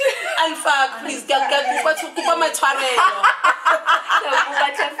 And fuck, please get my twanelo.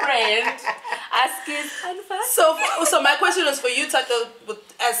 But a friend asking and fuck. So my question is for you, Tato,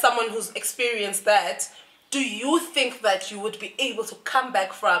 as someone who's experienced that. Do you think that you would be able to come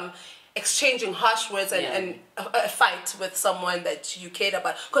back from exchanging harsh words and a fight with someone that you cared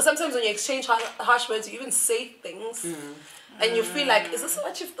about? Because sometimes when you exchange harsh words, you even say things and you feel like, is this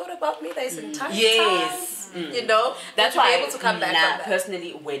what you've thought about me this entire time? You know? That's would why you be able to come back from that?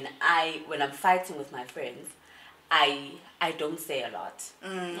 Personally, when I'm fighting with my friends, I don't say a lot.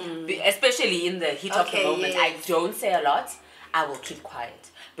 Especially in the heat of the moment, I don't say a lot. I will keep quiet.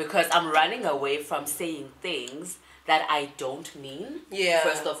 Because I'm running away from saying things that I don't mean.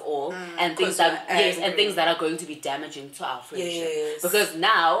 First of all, and things that and things that are going to be damaging to our friendship. Because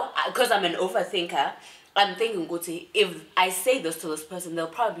now, because I'm an overthinker, I'm thinking, if I say this to this person, they'll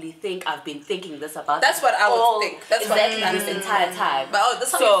probably think I've been thinking this about. That's what I would think. That's exactly what this entire time. But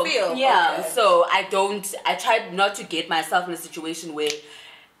that's how you feel. Yeah. Okay. So I try not to get myself in a situation where,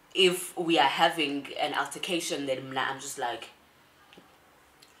 if we are having an altercation, then I'm just like,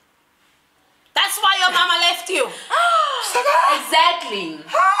 that's why your mama left you. Exactly.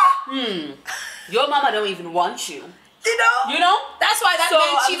 Your mama don't even want you. You know? That's why that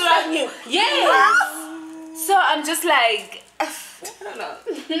man cheated on you. Yes. So I'm just like, I don't know.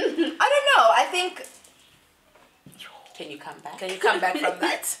 I don't know. I think. Can you come back? Can you come back from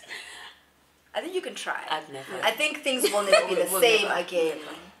that? I think you can try. I've never. I think things will never be the same again.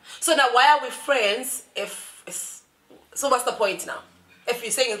 So now, why are we friends so what's the point now? If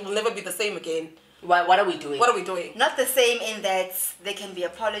you're saying it will never be the same again, what are we doing? What are we doing? Not the same in that there can be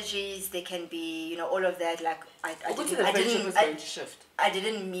apologies, there can be, all of that. Like I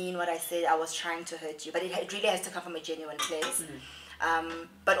didn't mean what I said. I was trying to hurt you, but it really has to come from a genuine place.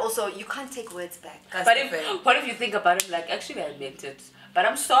 But also, you can't take words back. But what if you think about it? Like, actually, I meant it, but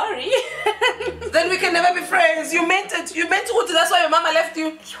I'm sorry. Then we can never be friends. You meant it. You meant to. That's why your mama left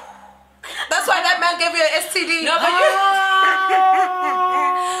you. That's why that man gave you an STD. No, but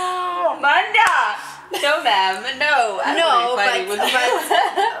Manda. No, ma'am. No.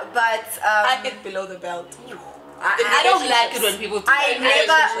 But I hit below the belt. I don't like it when people do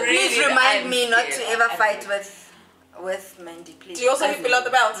that. Please remind me not to ever fight with Mandy, please. Do you also hit below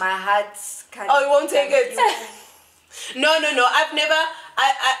the belt? My heart can't. Oh, you won't take it. No. I've never.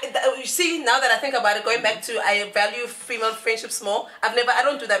 You see, now that I think about it, going back to I value female friendships more. I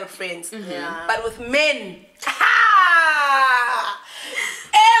don't do that with friends. Yeah. But with men,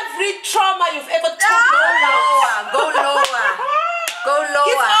 every trauma you've ever told Go lower.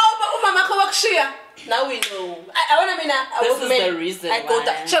 Now we know. This is the reason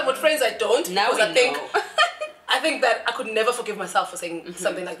why. Sure, with friends I don't. Now we know. I think that I could never forgive myself for saying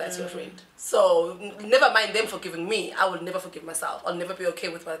something like that to a friend. So never mind them forgiving me. I will never forgive myself. I'll never be okay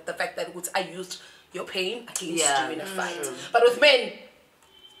with the fact that I used your pain against you in a fight. But with men,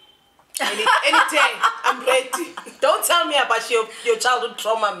 any day, I'm ready. Don't tell me about your childhood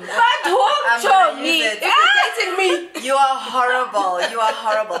trauma. But who told me? If you're dating me, you are horrible. No,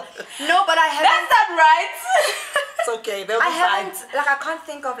 but I haven't. That's not right. It's okay. They'll be I fine. haven't, like, I can't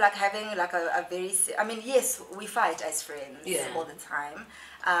think of like having like a very. I mean, yes, we fight as friends all the time,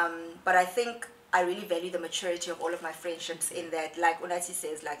 but I think I really value the maturity of all of my friendships in that, like Unati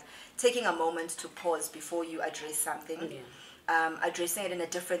says, like taking a moment to pause before you address something. Addressing it in a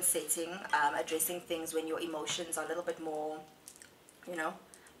different setting, addressing things when your emotions are a little bit more, you know,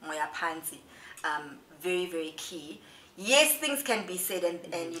 moya panzi. Very, very key. Yes, things can be said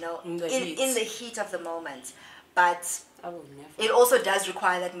and you know, in the heat of the moment, but I will never. it also does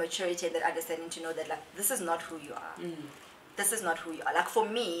require that maturity and that understanding to know that, like, this is not who you are. This is not who you are. Like, for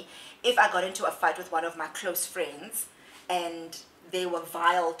me, if I got into a fight with one of my close friends and they were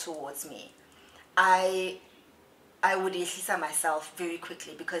vile towards me, I would ehlisa myself very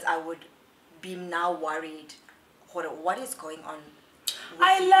quickly, because I would be now worried, what is going on.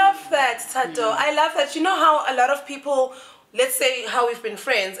 I love that, Tato. I love that. You know how a lot of people, let's say how we've been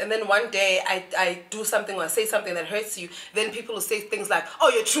friends, and then one day I do something or say something that hurts you, then people will say things like, oh,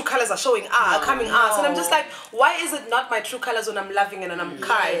 your true colors are showing out, coming out. And I'm just like, why is it not my true colors when I'm loving and I'm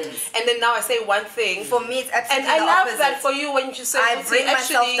kind? And then now I say one thing. For me, it's absolutely and I love opposite. that for you when you say, I bring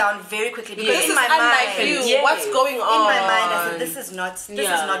myself down very quickly, because this in is my unlike mind, you. What's going on? in my mind, I said, this is not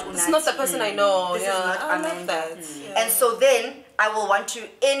Unati. This is not the person I know. This is not I love Amanda. that. And so then I will want to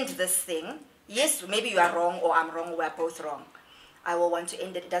end this thing. Yes, maybe you are wrong or I'm wrong, or we're both wrong. I will want to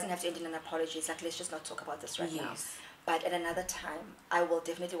end it. It doesn't have to end in an apology. It's like, let's just not talk about this right now. But at another time, I will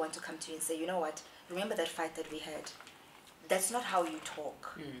definitely want to come to you and say, you know what? Remember that fight that we had? That's not how you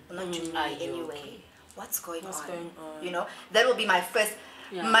talk. Not to me anyway. What's going on? You know, that will be my first.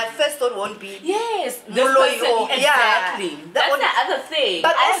 My first thought won't be exactly. That's the other thing.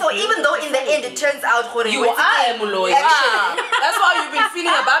 But also, even though in the end it turns out you are a muloy. That's why you've been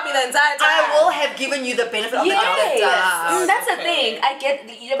feeling about me the entire time. I will have given you the benefit of the doubt. That's the thing. I get,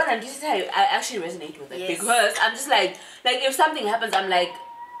 but this is how I actually resonate with it, because I'm just like if something happens, I'm like,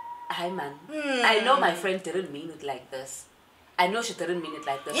 hi man, I know my friend didn't mean it like this. I know she didn't mean it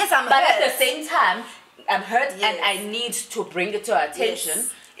like this. Yes, but at the same time, I'm hurt and I need to bring it to her attention,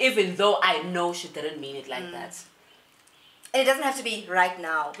 even though I know she didn't mean it like that. And it doesn't have to be right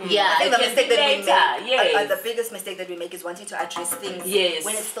now. Yeah, I think the mistake that we make, the the biggest mistake that we make, is wanting to address things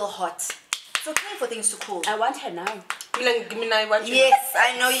when it's still hot. It's okay for things to cool. I want her now. I want you. Yes,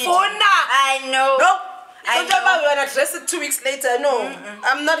 I know you. I know. No. Don't talk about we're gonna address it 2 weeks later. No,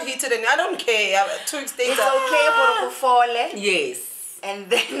 I'm not heated and I don't care. 2 weeks later. It's okay for fall. Yes. And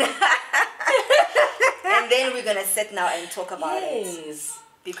then and then we're gonna sit now and talk about it.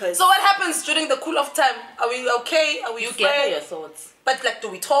 Because so what happens during the cool off time? Are we okay? Are we you get your thoughts? But like, do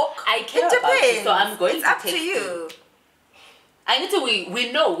we talk? I care about you, so I'm going it's to up text to you. I need to.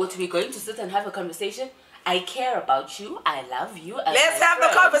 We know what we're going to sit and have a conversation. I care about you. I love you. Let's have the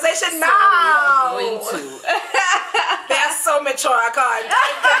conversation now. Going to. They are so mature. I can't.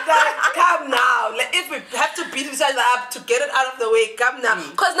 Come now. If we have to beat each other up to get it out of the way, come now.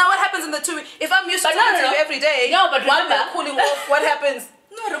 Because now what happens in the 2 weeks? If I'm used to talking to you every day, but while we're cooling off, what happens?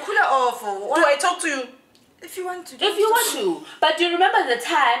 No, the cooler off. Do I talk to you? If you want to. If you want to. But do you remember the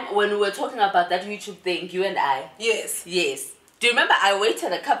time when we were talking about that YouTube thing, you and I? Yes. Yes. Do you remember I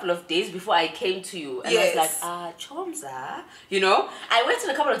waited a couple of days before I came to you? And I was like, Chomza. You know? I waited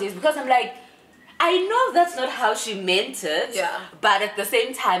a couple of days because I'm like, I know that's not how she meant it. Yeah. But at the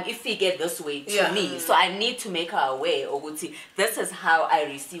same time, if we get this way to me, so I need to make her aware, Oguti, this is how I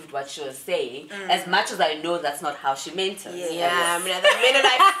received what she was saying, as much as I know that's not how she meant it. Yeah, I mean, the minute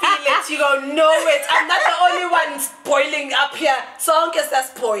I feel it, you gonna know it. I'm not the only one spoiling up here. So guess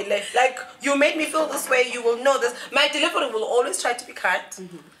that's spoiling. Like, you made me feel this way, you will know this. My delivery will always try to be kind.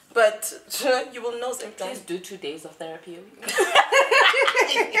 But you will know sometimes. Please do 2 days of therapy.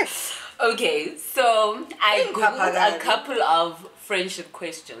 Okay, so I googled a couple of friendship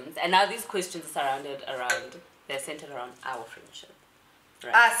questions, and now these questions are they're centered around our friendship.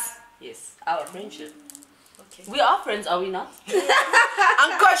 Right? Us. Yes, our friendship. Okay. We are friends, are we not?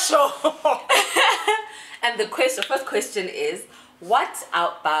 Uncle sure. And the first question is, what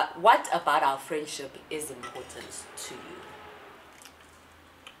about our friendship is important to you?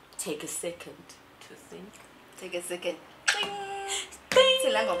 Take a second to think. Take a second. Ding. It's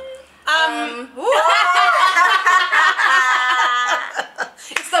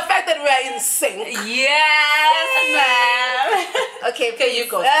the fact that we are in sync. Yes, ma'am. Okay, you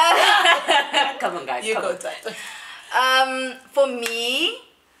go. Come on, guys. You come go, on. Tato. For me,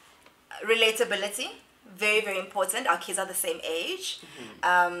 relatability, very, very important. Our kids are the same age,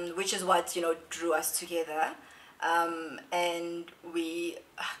 which is what, drew us together. and we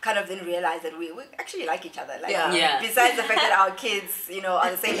kind of then realized that we actually like each other. Like, Yeah. besides the fact that our kids, you know,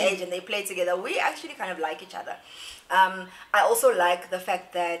 are the same age and they play together, we actually kind of like each other. I also like the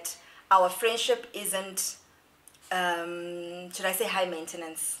fact that our friendship isn't, should I say, high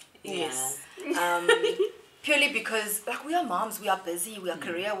maintenance. Yes. Purely because, like, we are moms, we are busy, we are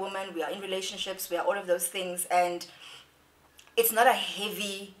career women, we are in relationships, we are all of those things, and it's not a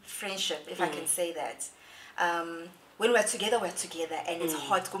heavy friendship, if I can say that. When we're together, and it's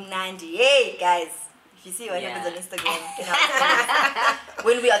hot, kumnandi. Hey, guys, if you see what happens on Instagram, you know,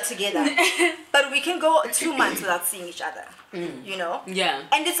 when we are together. But we can go 2 months without seeing each other, you know? Yeah.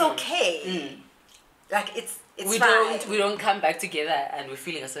 And it's okay. Like, it's fine. We don't come back together and we're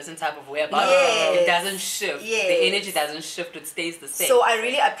feeling a certain type of way about Yes. it. It doesn't shift. Yes. The energy doesn't shift. It stays the same. So I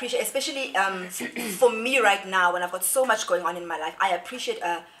really appreciate, especially for me right now, when I've got so much going on in my life, I appreciate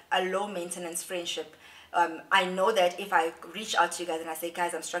a low maintenance friendship. I know that if I reach out to you guys and I say,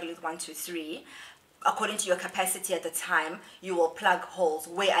 guys, I'm struggling with 1, 2, 3, according to your capacity at the time, you will plug holes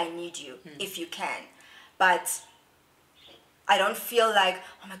where I need you, if you can. But I don't feel like,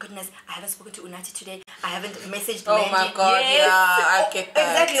 oh my goodness, I haven't spoken to Unathi today. I haven't messaged Mandy. Oh my God, Yes. yeah, I get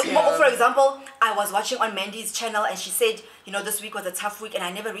that. Exactly. Yeah. For example, I was watching on Mandy's channel and she said, you know, this week was a tough week and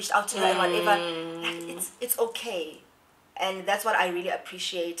I never reached out to her and whatever. Like, it's okay. And that's what I really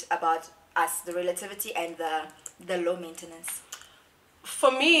appreciate about us, the relativity and the low maintenance.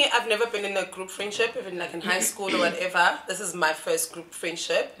 For me, I've never been in a group friendship, even like in high school or whatever. This is my first group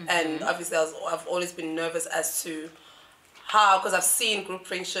friendship. And obviously I've always been nervous as to how, because I've seen group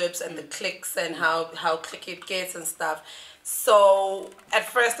friendships and the cliques and how clicky it gets and stuff. So at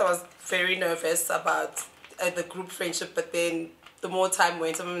first I was very nervous about the group friendship, but then the more time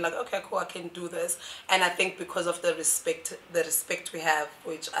went, I'm like, okay, cool, I can do this. And I think because of the respect we have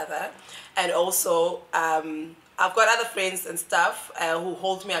for each other, and also I've got other friends and stuff who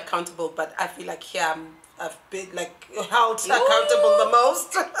hold me accountable, but I feel like here I've been like held accountable the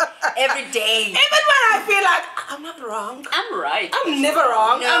most. Every day. Even when I feel like I'm not wrong. I'm right. I'm never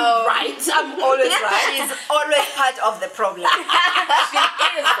wrong. No. I'm right. I'm always right. She's always part of the problem. She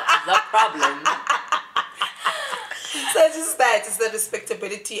is the problem. So it's just that, it's the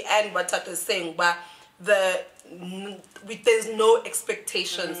respectability and what Tata is saying, but there's no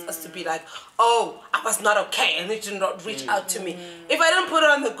expectations as to be like, oh, I was not okay and they did not reach out to me. If I didn't put it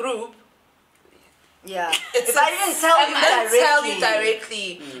on the group, Yeah. if I didn't tell you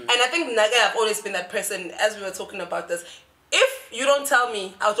directly. And I think Naga, I've always been that person, as we were talking about this. If you don't tell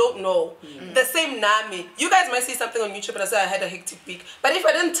me, I don't know. The same Nami. You guys might see something on YouTube and I say I had a hectic week. But if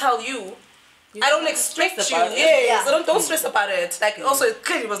I didn't tell you, I don't expect you. about it. Yes, I don't stress about it. Like also, it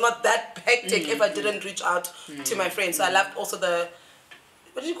clearly was not that hectic if I didn't reach out to my friends. So I loved also the,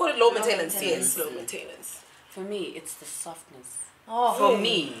 what did you call it? Low maintenance. Yes, low maintenance. For me, it's the softness. Oh. For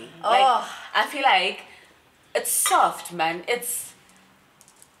me, like I feel like it's soft, man.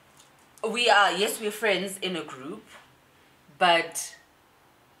 We're friends in a group, but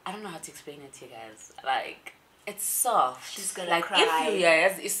I don't know how to explain it to you guys. Like, it's soft. She's gonna like, cry. If you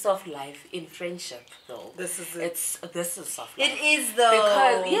guys, it's soft life in friendship, though. This is it. This is soft life. It is though.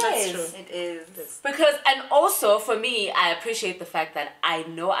 Because yes, That's true. It is. because, and also for me, I appreciate the fact that I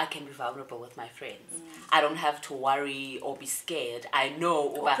know I can be vulnerable with my friends. I don't have to worry or be scared. I know.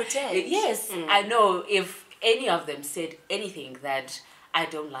 Or pretend. Yes, I know if any of them said anything that I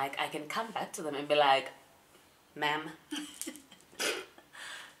don't like, I can come back to them and be like, ma'am,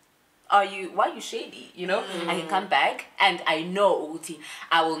 why are you shady? You know, I can come back and I know, Uti,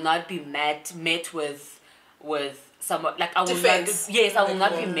 I will not be met with someone like I will Defense. not. Yes, I will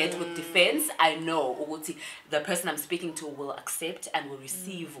not be met with defense. I know, Uti, the person I'm speaking to will accept and will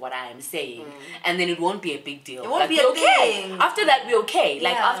receive what I am saying, and then it won't be a big deal. It won't like, be we're a okay. thing. After that, we're okay.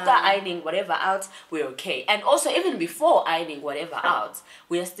 Like Yeah. after ironing whatever out, we're okay. And also even before ironing whatever out,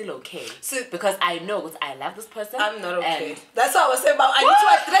 we are still okay. So- because I know that I love this person. I'm not okay. and- That's what I was saying about. I need to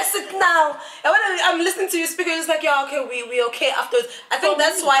address it now. And when I'm listening to you speak, it's like, yeah, okay, we okay afterwards. I think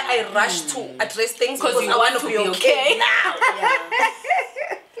that's why I rush to address things because you I want want to to be be okay okay. now. Yeah.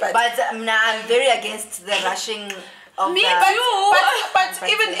 But- But I'm very against the rushing of Me the, too. But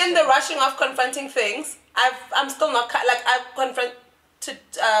even in the rushing of confronting things, I'm still not like I confronted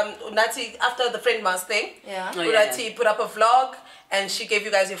Unati after the friend mass thing. Yeah. Oh, yeah, Unati put up a vlog and she gave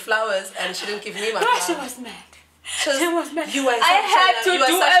you guys your flowers and she didn't give me my Gosh, she flowers. was mad. She was mad. You are I had to you are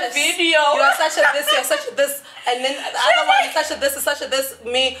do such a video. You are such a this, you are such a this, and then the other one is such a this, is such a this.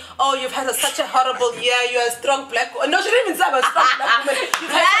 Me, oh, you've had such a horrible year. You are a strong black woman. No, she didn't even say I'm a strong black woman.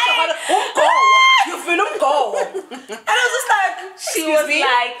 You've had such a horrible. You've been go. And I was just like, She excuse was me.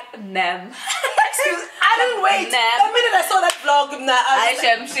 like, ma'am. Excuse. I couldn't wait. The minute I saw that vlog,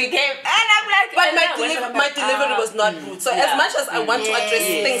 She came and I'm like, but my delivery was not rude. So as much as I want to address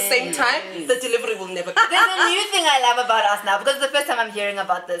things same time, the delivery will never be. There's a new thing I love about us now, because it's the first time I'm hearing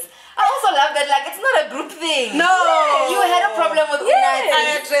about this. I also love that, like, it's not a group thing. No. You had a problem with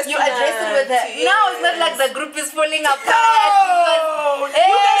Unati. You addressed it with her. yes. Now it's not like the group is falling apart. No.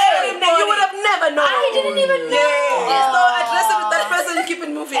 Because, you would have never known. I didn't even know. Yes. So address it with that person and keep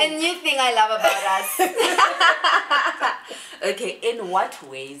it moving. A new thing I love about us. Okay, in what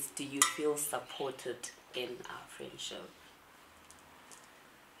ways do you feel supported in our friendship?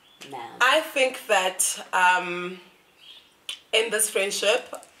 Now, I think that in this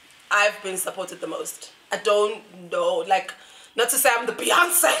friendship, I've been supported the most. I don't know, like, not to say I'm the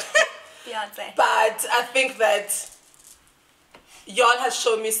Beyonce, Beyonce. but I think that y'all has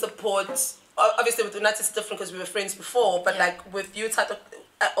shown me support. Obviously, with Unati it's different because we were friends before, but like with you, Tato,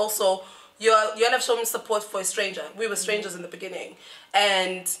 also, y'all have shown me support for a stranger. We were strangers in the beginning,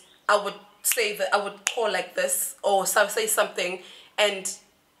 and I would say that I would call like this or say something, and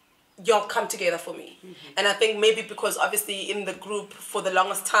y'all come together for me. And I think maybe because obviously in the group for the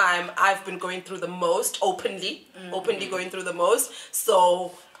longest time I've been going through the most openly going through the most,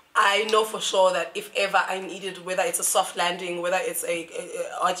 so I know for sure that if ever I needed, whether it's a soft landing, whether it's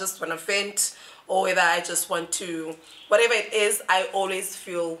I just want to vent, or whether I just want to, whatever it is, I always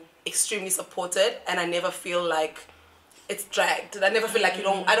feel extremely supported, and I never feel like it's dragged. I never feel like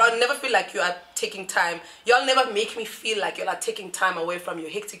I never feel like you are taking time. Y'all never make me feel like you are taking time away from your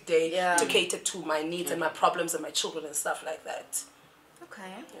hectic day to cater to my needs and my problems and my children and stuff like that.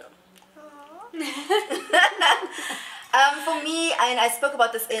 Okay. Yeah. For me, and I spoke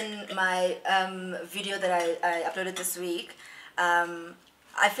about this in my video that I uploaded this week,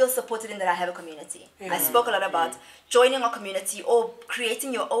 I feel supported in that I have a community. I spoke a lot about joining a community or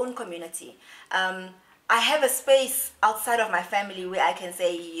creating your own community. I have a space outside of my family where I can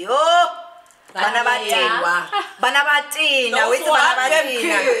say, yo, Banabatina,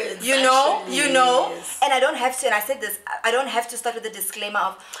 you know, and I don't have to, and I said this, I don't have to start with the disclaimer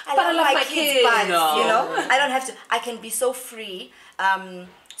of, I love my kids, but, you know, I don't have to, I can be so free, that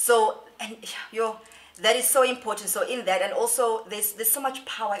is so important. So in that, and also there's so much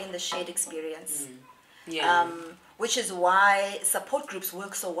power in the shared experience, which is why support groups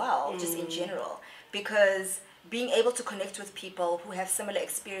work so well, just in general, because being able to connect with people who have similar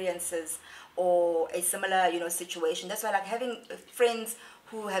experiences or a similar, situation. That's why, like, having friends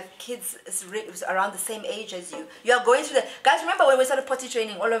who have kids around the same age as you. You are going through the... Guys, remember when we started potty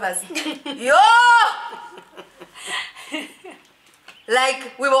training, all of us? Yo!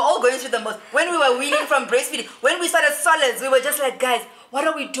 Like, we were all going through the most... When we were weaning from breastfeeding, when we started solids, we were just like, guys, what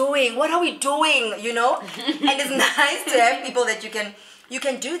are we doing? What are we doing? And it's nice to have people that you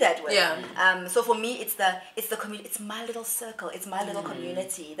can do that with. Yeah. So for me, it's the community. It's my little circle. It's my little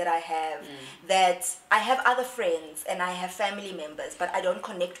community that I have. That I have other friends and I have family members, but I don't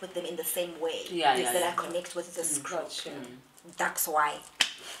connect with them in the same way that I connect with this group. That's why.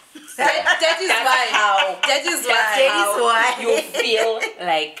 That is why you feel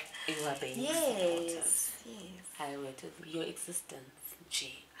like you are being supported. Yes. I waited your existence.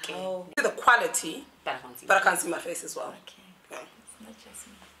 Oh. The quality, but I can't see my face as well. Okay. Yeah. It's not just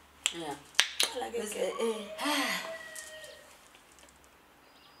me. Yeah. I like it.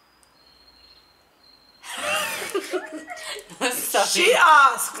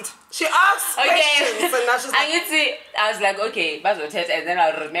 She asked questions, and now she's like, I was like, okay, and then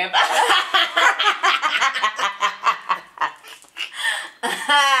I'll remember.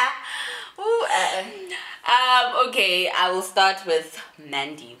 Okay, I will start with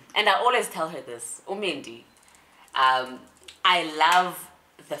Mandy, and I always tell her this, Umendi. I love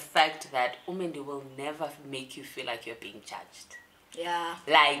the fact that Umendi will never make you feel like you're being judged. Yeah.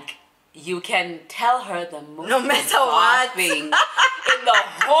 Like, you can tell her the most no matter what thing in the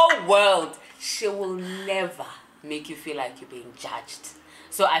whole world, she will never make you feel like you're being judged.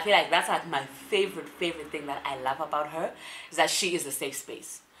 So I feel like that's like my favorite thing that I love about her, is that she is a safe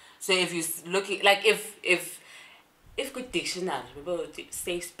space. So if you're looking, like, if good dictionary,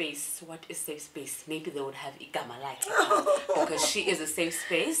 safe space, what is safe space? Maybe they would have igama like it, because she is a safe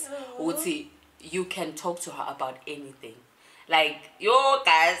space. Would see you can talk to her about anything. Like, yo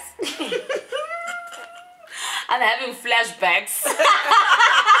guys, I'm having flashbacks.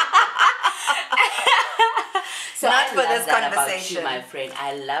 So not I for love this that conversation, about you, my friend.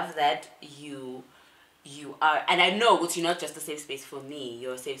 I love that you are, and I know you're not just a safe space for me,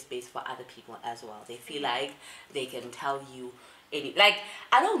 you're a safe space for other people as well. They feel like they can tell you like,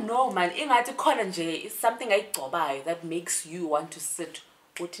 I don't know, man, it's something I go by that makes you want to sit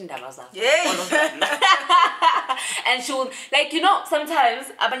uthi indaba zakho. Yay. All of them. And she'll, like, you know,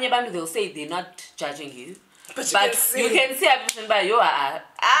 sometimes abanye abantu they'll say they're not judging you. But You can see everything by you are.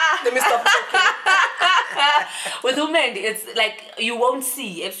 Let me stop talking. With women, it's like you won't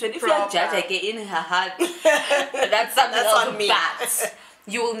see. If you are judging in her heart, that's something else on me. But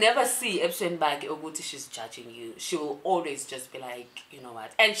you will never see Epson back Oguti she's judging you. She will always just be like, you know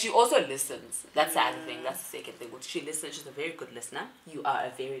what? And she also listens. That's the other thing. That's the second thing. She listens. She's a very good listener. You are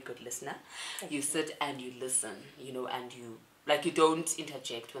a very good listener. You sit and you listen, you know, and you like you don't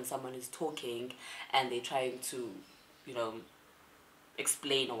interject when someone is talking and they're trying to, you know,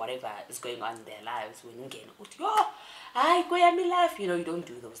 explain or whatever is going on in their lives. When you get I go in my life, you know, you don't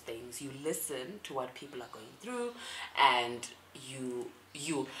do those things. You listen to what people are going through, and you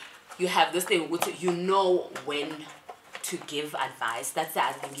have this thing which you know when to give advice. That's the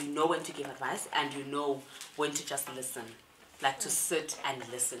other thing. You know when to give advice, and you know when to just listen, like to sit and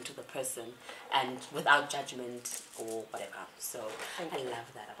listen to the person and without judgment or whatever. So I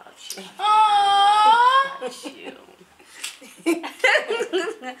love that about you. I love that about you.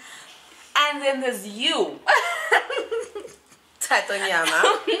 And then there's you. Tato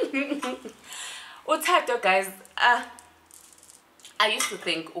Nyama. Tato, guys, I used to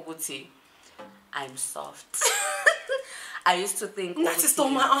think Uguti, I'm soft. I used to think That is still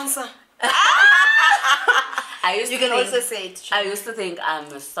my answer. You can also say it. I used to think I'm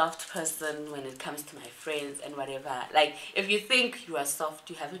a soft person when it comes to my friends and whatever. Like, if you think you are soft,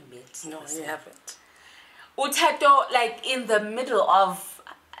 you haven't met. No, you haven't. Utato, like in the middle of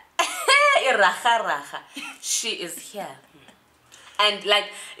she is here. And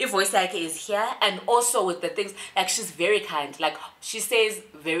like if voice like is here, and also with the things like she's very kind. Like she says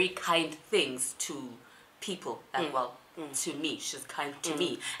very kind things to people. Like to me, she's kind to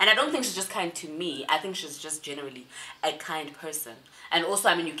me. And I don't think she's just kind to me. I think she's just generally a kind person. And also,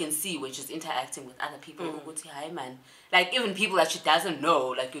 I mean, you can see when she's interacting with other people. Hi, man. Like even people that she doesn't know,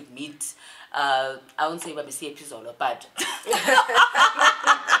 like you'd meet. I won't say Babisi episode, but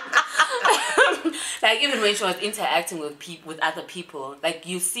like even when she was interacting with other people, like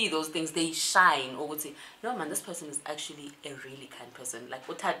you see those things, they shine. Or would say, no man, this person is actually a really kind person. Like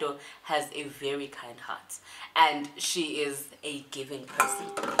Otato has a very kind heart, and she is a giving person.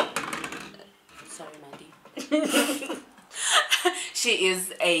 Sorry, Mandy. She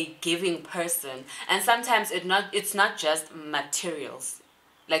is a giving person, and sometimes it's not just materials.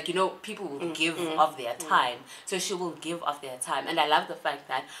 Like, you know, people will give of their time. So she will give of their time. And I love the fact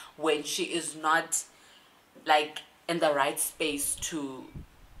that when she is not, like, in the right space to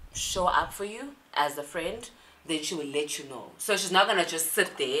show up for you as a friend, then she will let you know. So she's not going to just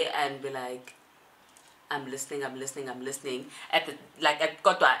sit there and be like, I'm listening. At the, like, at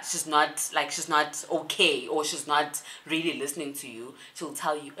Kotwa, she's not okay, or she's not really listening to you. She'll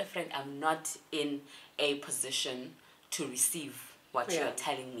tell you, hey, friend, I'm not in a position to receive what you're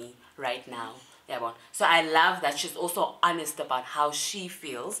telling me right now. Yeah, so I love that she's also honest about how she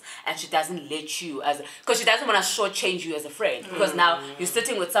feels, and she doesn't let you because she doesn't want to shortchange you as a friend. Because now you're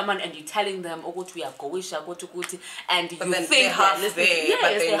sitting with someone and you're telling them, oh, we are going, and you think they're listening.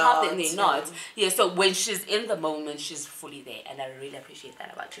 Yes, they're half there and they're not. Yeah, so when she's in the moment, she's fully there, and I really appreciate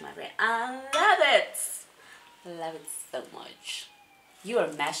that about you, my friend. I love it. Love it so much. You're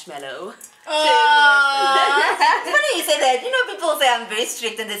a marshmallow. It's funny you say that. You know, people say I'm very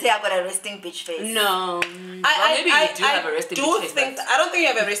strict and they say I've got a resting bitch face. No. Maybe you do have a resting bitch face. I don't think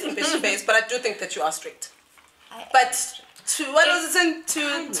you have a resting bitch face, but I do think that you are strict. But what was it in?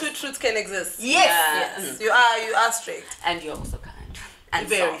 Two truths can exist. Yes. You are strict. And you're also kind. And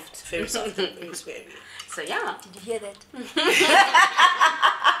very soft. Very soft. Very. So yeah. Did you hear that?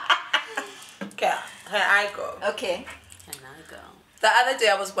 Okay, here I go. Okay. And I go. The other day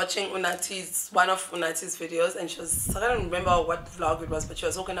I was watching one of Unati's videos, and I don't remember what vlog it was, but she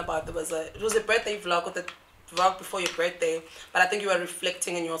was talking about it was a birthday vlog, or the vlog before your birthday, but I think you were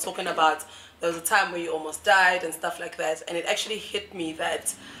reflecting and you were talking about there was a time where you almost died and stuff like that, and it actually hit me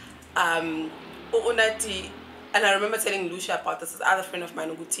that Unati, and I remember telling Lucia about this other friend of mine,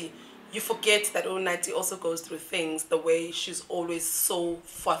 Uguti, you forget that Unati also goes through things the way she's always so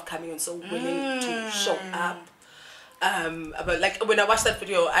forthcoming and so willing to show up. But like when I watched that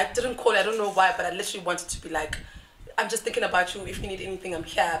video, I didn't call it, I don't know why, but I literally wanted to be like, I'm just thinking about you. If you need anything, I'm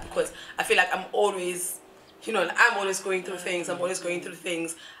here, because I feel like I'm always, you know, I'm always going through things.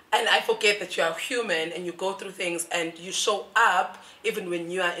 And I forget that you are human and you go through things and you show up even when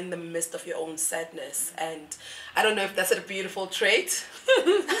you are in the midst of your own sadness. And I don't know if that's a beautiful trait. Or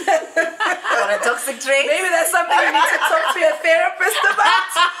a toxic trait. Maybe that's something you need to talk to your therapist about.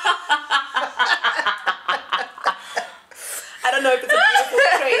 I don't know if it's a beautiful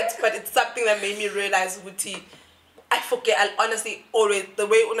but it's something that made me realize, Wuti, I forget. I honestly always, the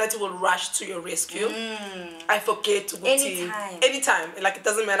way Unati will rush to your rescue, I forget to Guti. Anytime. Like, it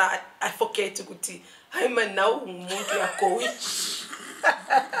doesn't matter. I forget to Guti. I'm a now going.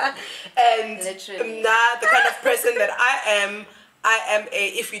 And the kind of person that I am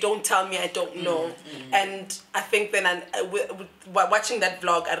if you don't tell me, I don't know. And I think then watching that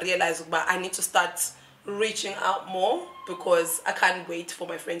vlog, I realized I need to start reaching out more, because I can't wait for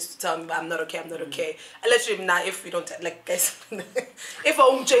my friends to tell me I'm not okay, I'm not okay. I literally now, if we don't, like, guys, if I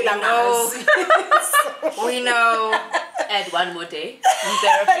won't jail, we know. Add one more day in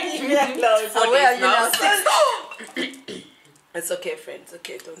therapy. So where are you now? It's okay, friends.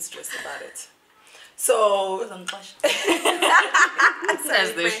 Okay, don't stress about it. So,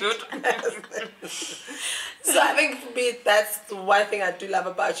 as they should. So I think for me, that's the one thing I do love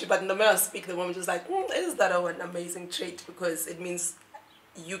about you. But the moment I speak, the woman just like, is that an amazing trait? Because it means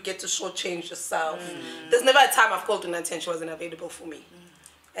you get to shortchange yourself. There's never a time I've called Unati and she wasn't available for me.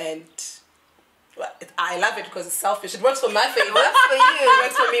 And well, I love it because it's selfish. It works for my favor. It works for you. It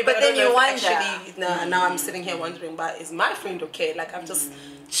works for me. But then you wonder. Actually, now I'm sitting here wondering, but is my friend okay? Like, I've just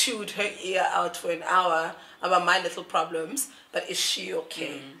chewed her ear out for an hour about my little problems. But is she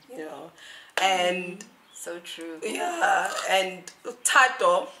okay? You know? And so true. Yeah, and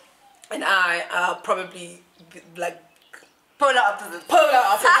Tato and I are probably like polar opposites.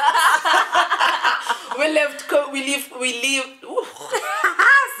 we live.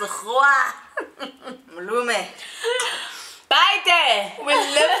 Bye there. We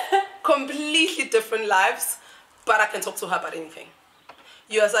live completely different lives, but I can talk to her about anything.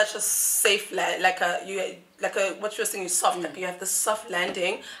 You are such a safe what you're saying is soft. Like, you have the soft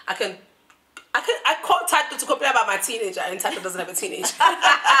landing. I call Tato to complain about my teenager, and Tato doesn't have a teenager.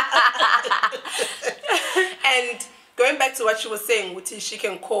 And going back to what she was saying, Wuti, she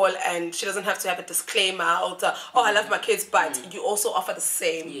can call and she doesn't have to have a disclaimer or I love my kids, but you also offer the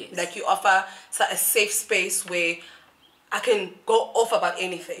same. Yes. Like, you offer a safe space where I can go off about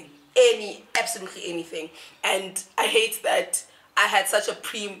anything, absolutely anything. And I hate that I had such a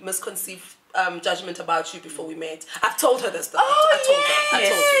misconceived judgment about you before we met. I've told her this stuff. I told her.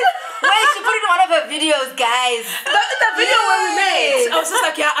 Wait, she put it in one of her videos, guys. The video where we met. I was just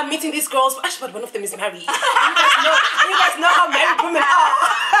like, yeah, I'm meeting these girls, but one of them is married. And you guys know how married women are.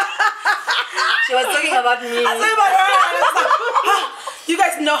 She was talking about me. I was talking about her, and I was like, you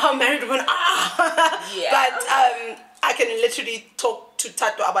guys know how married women are. Yeah. But I can literally talk to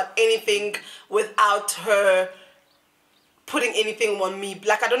Tato about anything without her putting anything on me.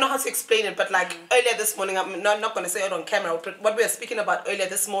 Like, I don't know how to explain it, but like earlier this morning, I'm not going to say it on camera, but what we were speaking about earlier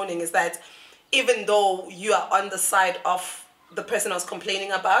this morning is that even though you are on the side of the person I was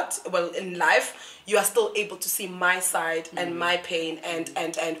complaining about, well, in life, you are still able to see my side and my pain and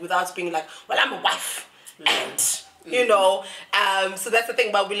without being like, well, I'm a wife and, you know, so that's the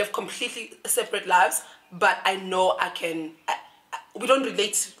thing, but we live completely separate lives, but I know we don't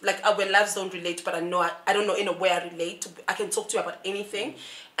relate, like our lives don't relate, but I don't know in a way I relate. I can talk to you about anything,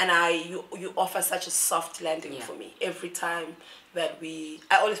 and you offer such a soft landing for me every time that I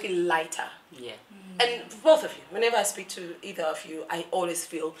always feel lighter. Yeah. And both of you, whenever I speak to either of you, I always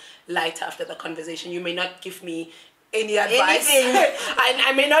feel lighter after the conversation. You may not give me any advice.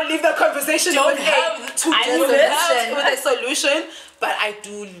 I may not leave the conversation with a solution, but I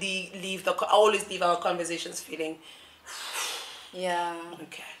do I always leave our conversations feeling. Yeah.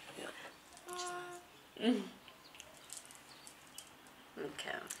 Okay. Yeah.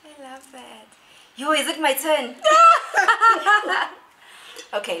 Okay. I love that. Yo, is it my turn?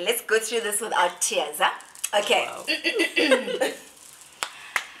 Okay, let's go through this without tears, huh? Okay. Wow.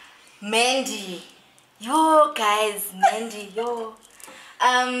 Mandy. Yo, guys, Mandy, yo.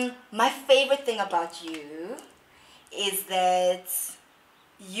 My favorite thing about you is that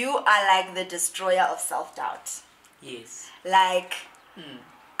you are like the destroyer of self-doubt. Yes. Like,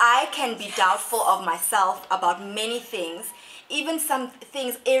 I can be doubtful of myself about many things, even some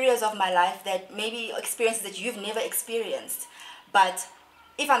things, areas of my life that maybe experiences that you've never experienced. But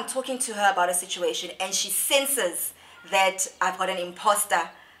if I'm talking to her about a situation and she senses that I've got an imposter,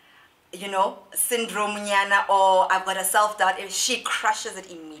 syndrome, or I've got a self-doubt, she crushes it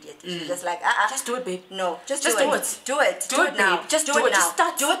immediately. She's just like, just do it, babe. No, just do it. Do it. Do it now. Babe. Just do do it it. now. Just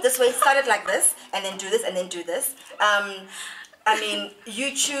start. Do it this way. Start it like this, and then do this, and then do this. I mean,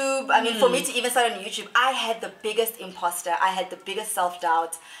 YouTube, I mean, for me to even start on YouTube, I had the biggest imposter. I had the biggest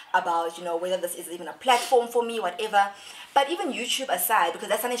self-doubt about, you know, whether this is even a platform for me, whatever. But even YouTube aside, because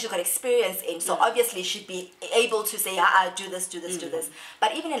that's something she's got experience in, so obviously she'd be able to say, do this, do this, do this.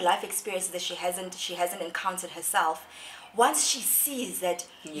 But even in life experiences that she hasn't encountered herself, once she sees that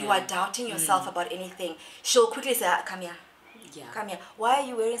you are doubting yourself about anything, she'll quickly say, come here. Yeah. Come here. Why are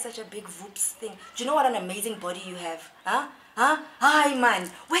you wearing such a big Voops thing? Do you know what an amazing body you have? Hi, man.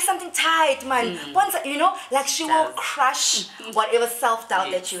 Wear something tight, man. Once, you know, like she will crush whatever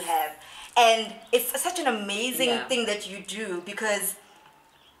self-doubt that you have. And it's such an amazing thing that you do, because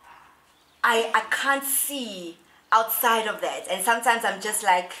I can't see outside of that. And sometimes I'm just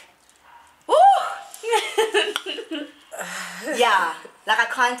like, ooh. Yeah. Like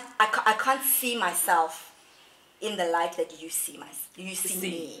I can't see myself in the light that you see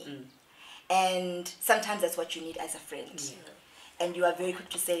me. And sometimes that's what you need as a friend. And you are very quick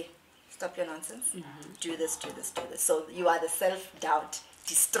to say, stop your nonsense, do this, do this, do this. So you are the self-doubt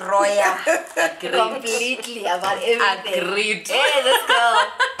destroyer. Completely about everything. Agreed. Hey, this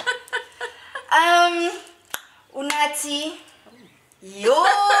girl. Unati.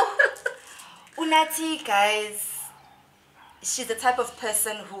 Unati, guys. She's the type of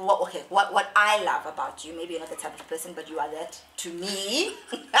person who, okay, what I love about you, maybe you're not the type of person, but you are that to me.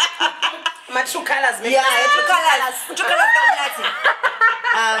 My true colors, maybe. Yeah, true colors. True colors,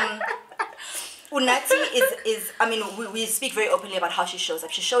 Unati. Unati is, I mean, we speak very openly about how she shows up.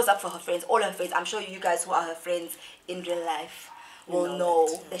 She shows up for her friends, all her friends. I'm sure you guys who are her friends in real life will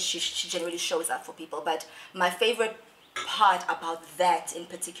know that she generally shows up for people. But my favorite part about that in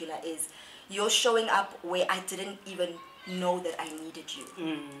particular is you're showing up where I didn't even know that I needed you.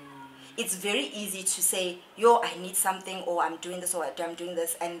 It's very easy to say, I need something, or I'm doing this, or I'm doing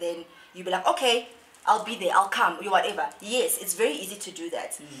this, and then you be like, okay, I'll be there, I'll come, whatever. Yes, it's very easy to do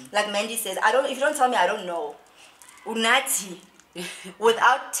that. Like Mandy says, if you don't tell me, I don't know. Unati,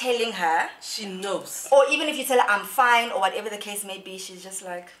 without telling her, she knows. or even if you tell her I'm fine, or whatever the case may be, she's just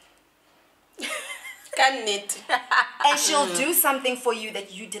like, can need. And she'll do something for you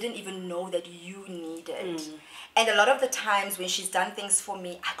that you didn't even know that you needed. And a lot of the times when she's done things for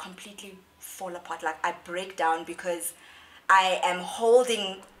me, I completely fall apart. Like I break down because I am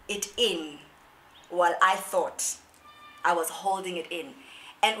holding it in while I thought I was holding it in.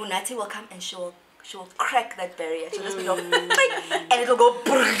 And Unati will come and she'll crack that barrier. She'll just be like, and it'll go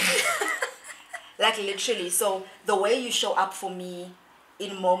like literally. So the way you show up for me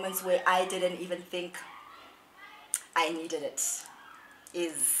in moments where I didn't even think I needed it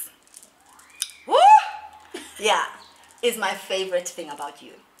is, woo! Yeah, is my favorite thing about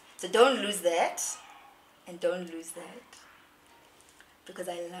you. So don't lose that, and don't lose that, because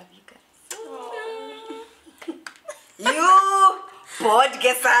I love you guys. You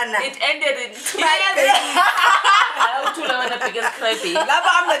podcast. It ended in tears. I'm the biggest crybaby.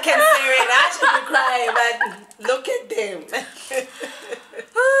 I'm the Cancerian. I should be crying, but look at them.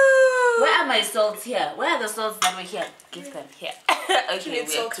 Where are my salts here? Where are the salts that were here? Give them here. Okay,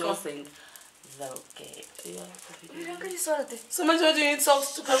 we are closing the gate. You don't get salty. So much do you need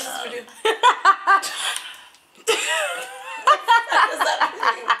salt to close this video?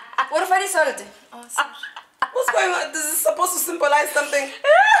 What if I need salty? Oh, sorry. What's going on? This is supposed to symbolize something.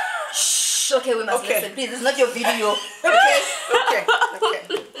 Shh, okay, we must listen. Please, it's not your video. Okay?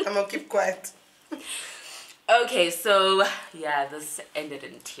 Okay. I'm gonna keep quiet. Okay, so yeah, this ended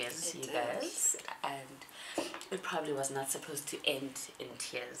in tears, you guys. And it probably was not supposed to end in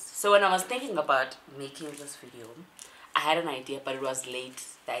tears. So when I was thinking about making this video, I had an idea, but it was late.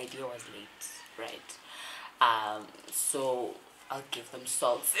 The idea was late, right? So I'll give them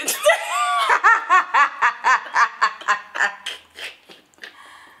salts instead.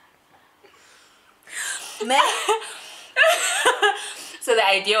 So the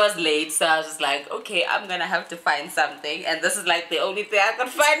idea was late, so I was just like, okay, I'm gonna have to find something, and this is like the only thing I could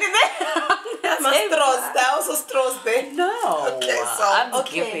find in there. Straws. There are also straws there. No, okay, so I'm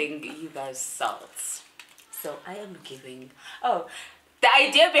giving you guys salts. So I am giving. Oh, the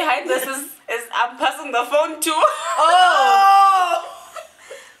idea behind this is I'm passing the phone to. Oh.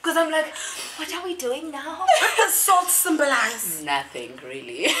 Because I'm like, what are we doing now? What does salt symbolize? Nothing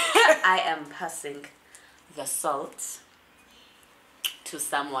really. I am passing the salt to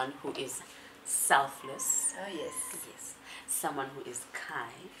someone who is selfless. Oh yes. Yes. Someone who is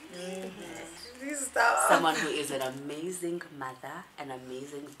kind. Stop. Someone who is an amazing mother, an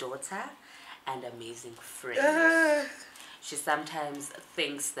amazing daughter, and amazing friend. She sometimes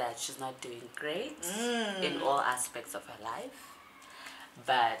thinks that she's not doing great in all aspects of her life.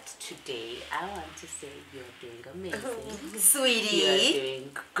 But today, I want to say you're doing amazing. Sweetie. You're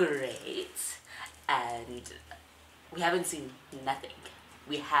doing great. And we haven't seen nothing.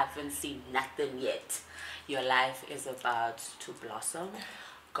 We haven't seen nothing yet. Your life is about to blossom.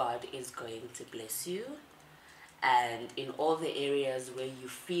 God is going to bless you. And in all the areas where you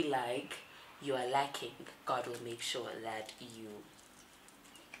feel like you are lacking, God will make sure that you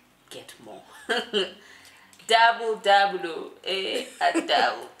get more. Double, double, double.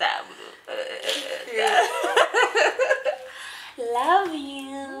 Love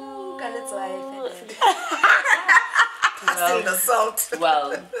you. Khalid's wife. Passing the salt.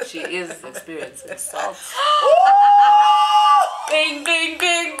 Well, she is experiencing salt. Bing, bing,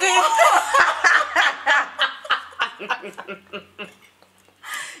 bing, bing.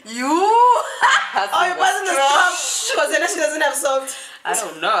 You? Oh, you're passing the salt because then she doesn't have salt. I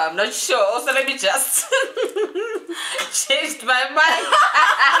don't know. I'm not sure. So let me just changed my mind.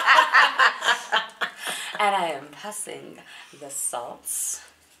 And I am passing the salts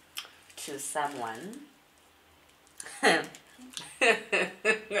to someone.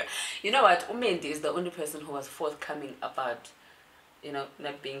 You know what? Umendi is the only person who was forthcoming about,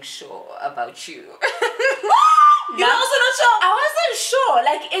 not being sure about you. You're also not sure? I wasn't sure.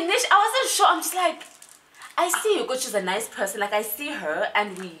 Like, initially, I wasn't sure. I'm just like, I see you because she's a nice person. Like, I see her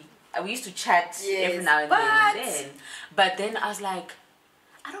and we used to chat every now and then. But then I was like,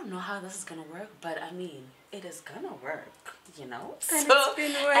 I don't know how this is going to work, but I mean, it is going to work, And it's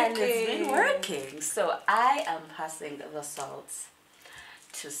been working. And it's been working. So I am passing the salts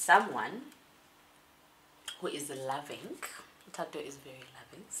to someone who is loving. Tato is very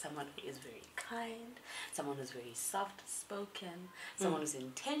loving. Someone who is very kind. Someone who's very soft-spoken. Someone who's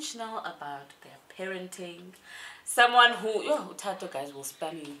intentional about their parenting. Someone who, Tato guys will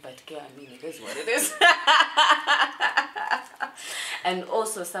spam you, but girl, I mean, it is what it is. And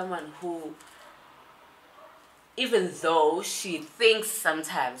also someone who, even though she thinks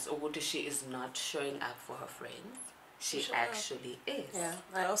sometimes she is not showing up for her friends, she actually is. Yeah,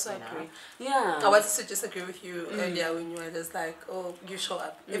 I also agree. Yeah. I wanted to just agree with you earlier when you were just like, oh, you show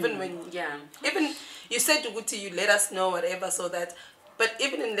up. Even when, even you said to Guti, you let us know whatever, so that, but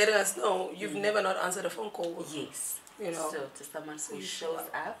even in letting us know, you've never not answered a phone call. Yes. So to someone who shows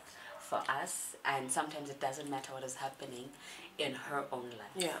up for us, and sometimes it doesn't matter what is happening in her own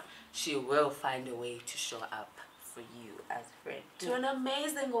life. Yeah. She will find a way to show up for you as a friend. To an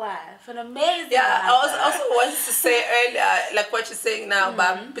amazing wife, an amazing wife. I also wanted to say earlier, like what you're saying now,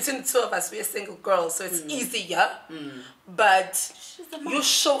 but between the two of us, we're single girls, so it's easier. But you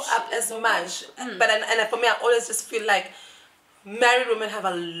show up as much. But and for me, I always just feel like married women have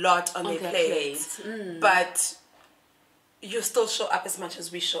a lot on their plate. But you still show up as much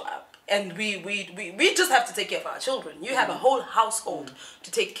as we show up. And we just have to take care of our children. You have a whole household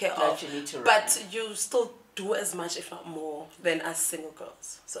to take care of. You need to but you still do as much, if not more, than us single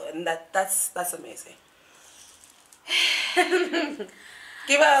girls. So, and that's amazing.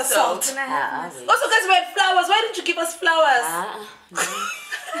 Give her a salt. Also, guys, we had flowers. Why didn't you give us flowers?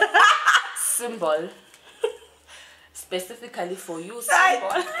 Symbol. Specifically for you,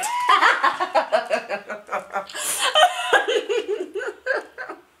 symbol.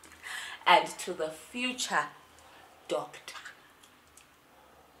 And to the future doctor.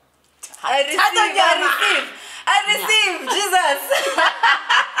 I receive, Jesus.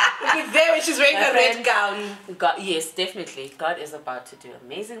 We'll be there when she's wearing her red gown. God, yes, definitely. God is about to do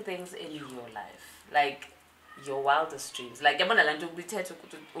amazing things in your life. Like your wildest dreams. Like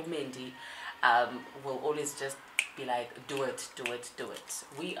Umendi will always just be like, do it.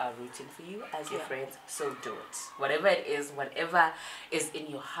 We are rooting for you as your friends, so do it. Whatever it is, whatever is in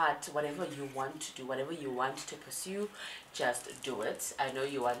your heart, whatever you want to do, whatever you want to pursue, just do it. I know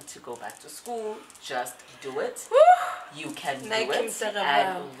you want to go back to school, just do it. You can do it. And we just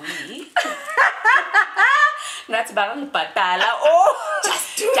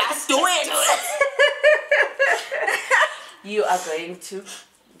do it. You are going to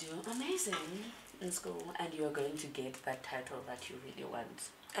do amazing in school, and you are going to get that title that you really want.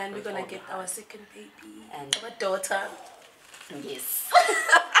 And we're gonna get our second baby and our daughter. Yes.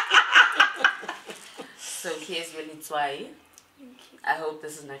 So here's your Litswai. I hope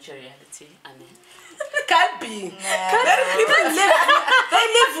this is not your reality. Amen. Can't be. People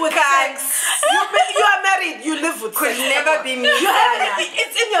live with sex. You are married, you live with Could sex. never be me.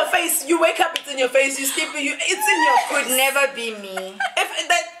 It's in your face. You wake up, it's in your face. You sleep, it's in your face. Could never be me.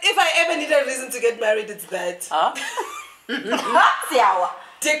 If I ever need a reason to get married, it's that.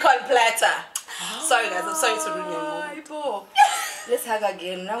 Dick on platter. Sorry guys, I'm sorry to ruin your mood. Let's hug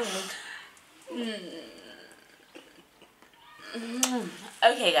again now.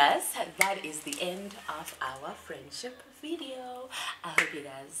 Okay, guys, that is the end of our friendship video. I hope you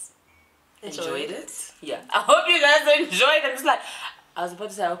guys enjoyed it. Yeah, I hope you guys enjoyed it. I'm just like, I was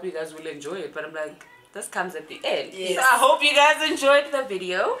about to say I hope you guys will enjoy it, but I'm like, this comes at the end. Yes. So I hope you guys enjoyed the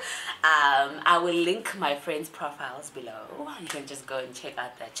video. I will link my friends' profiles below. You can just go and check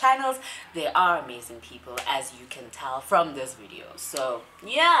out their channels. They are amazing people, as you can tell from this video. So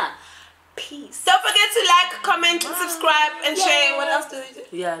yeah, peace. Don't forget to like, comment, and subscribe, and share. What else do they do?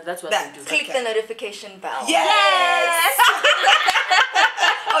 Yeah, that's what That. they do. Click the notification bell. Yes!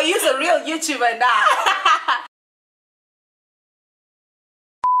 Oh, you're a real YouTuber now.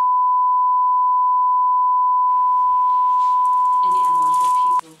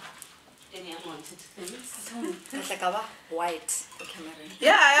 Any unwanted things? It's like a white for camera.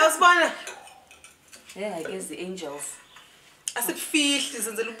 Yeah, I was born. Yeah, I guess the angels. I said, fish. This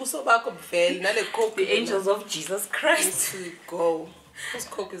is the buso back of veil. Not a coke. The angels of Jesus Christ. Yes, we go. Whose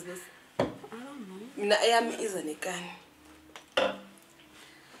coke is this? I don't know. Mina ayam is an ikan.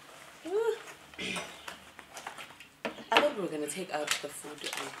 I thought we were gonna take out the food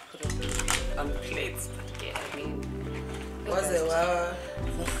and put it on plates, but yeah, I mean, Was it wow?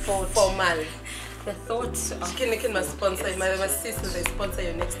 the thought, Formal. the thought of Chicken must sponsor. My sister, they sponsor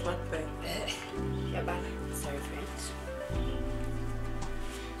your next month. Yeah, bye. Sorry, friends.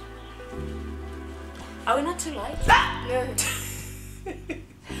 Are we not too light? No.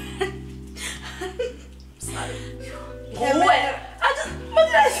 Sorry. Oh, I just. What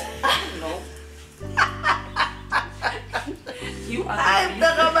did I say? No. You are. I'm the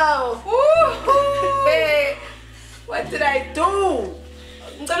Ramao. Hey, what did I do?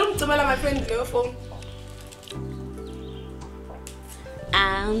 I'm telling my friend your phone.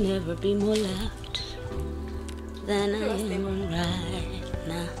 I'll never be more loved than I am right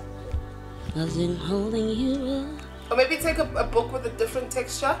now. Wasn't holding you up. Or maybe take a book with a different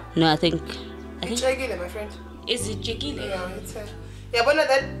texture. No, I think. It's regular, my friend. Is it Jigile? Yeah, it's a. Yeah, but no,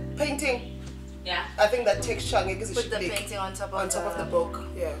 that painting. Yeah. I think that texture. I guess it Put should the be painting on top on top of the book.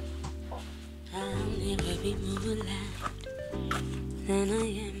 Yeah. I'll never be more loved than I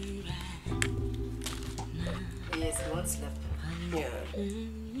am right. Yes, it won't slip. Yeah.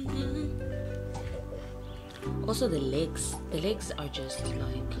 Also the legs are just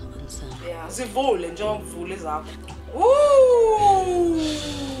like on some. Yeah. Zivule, njengoba mvule zakho. Ooh.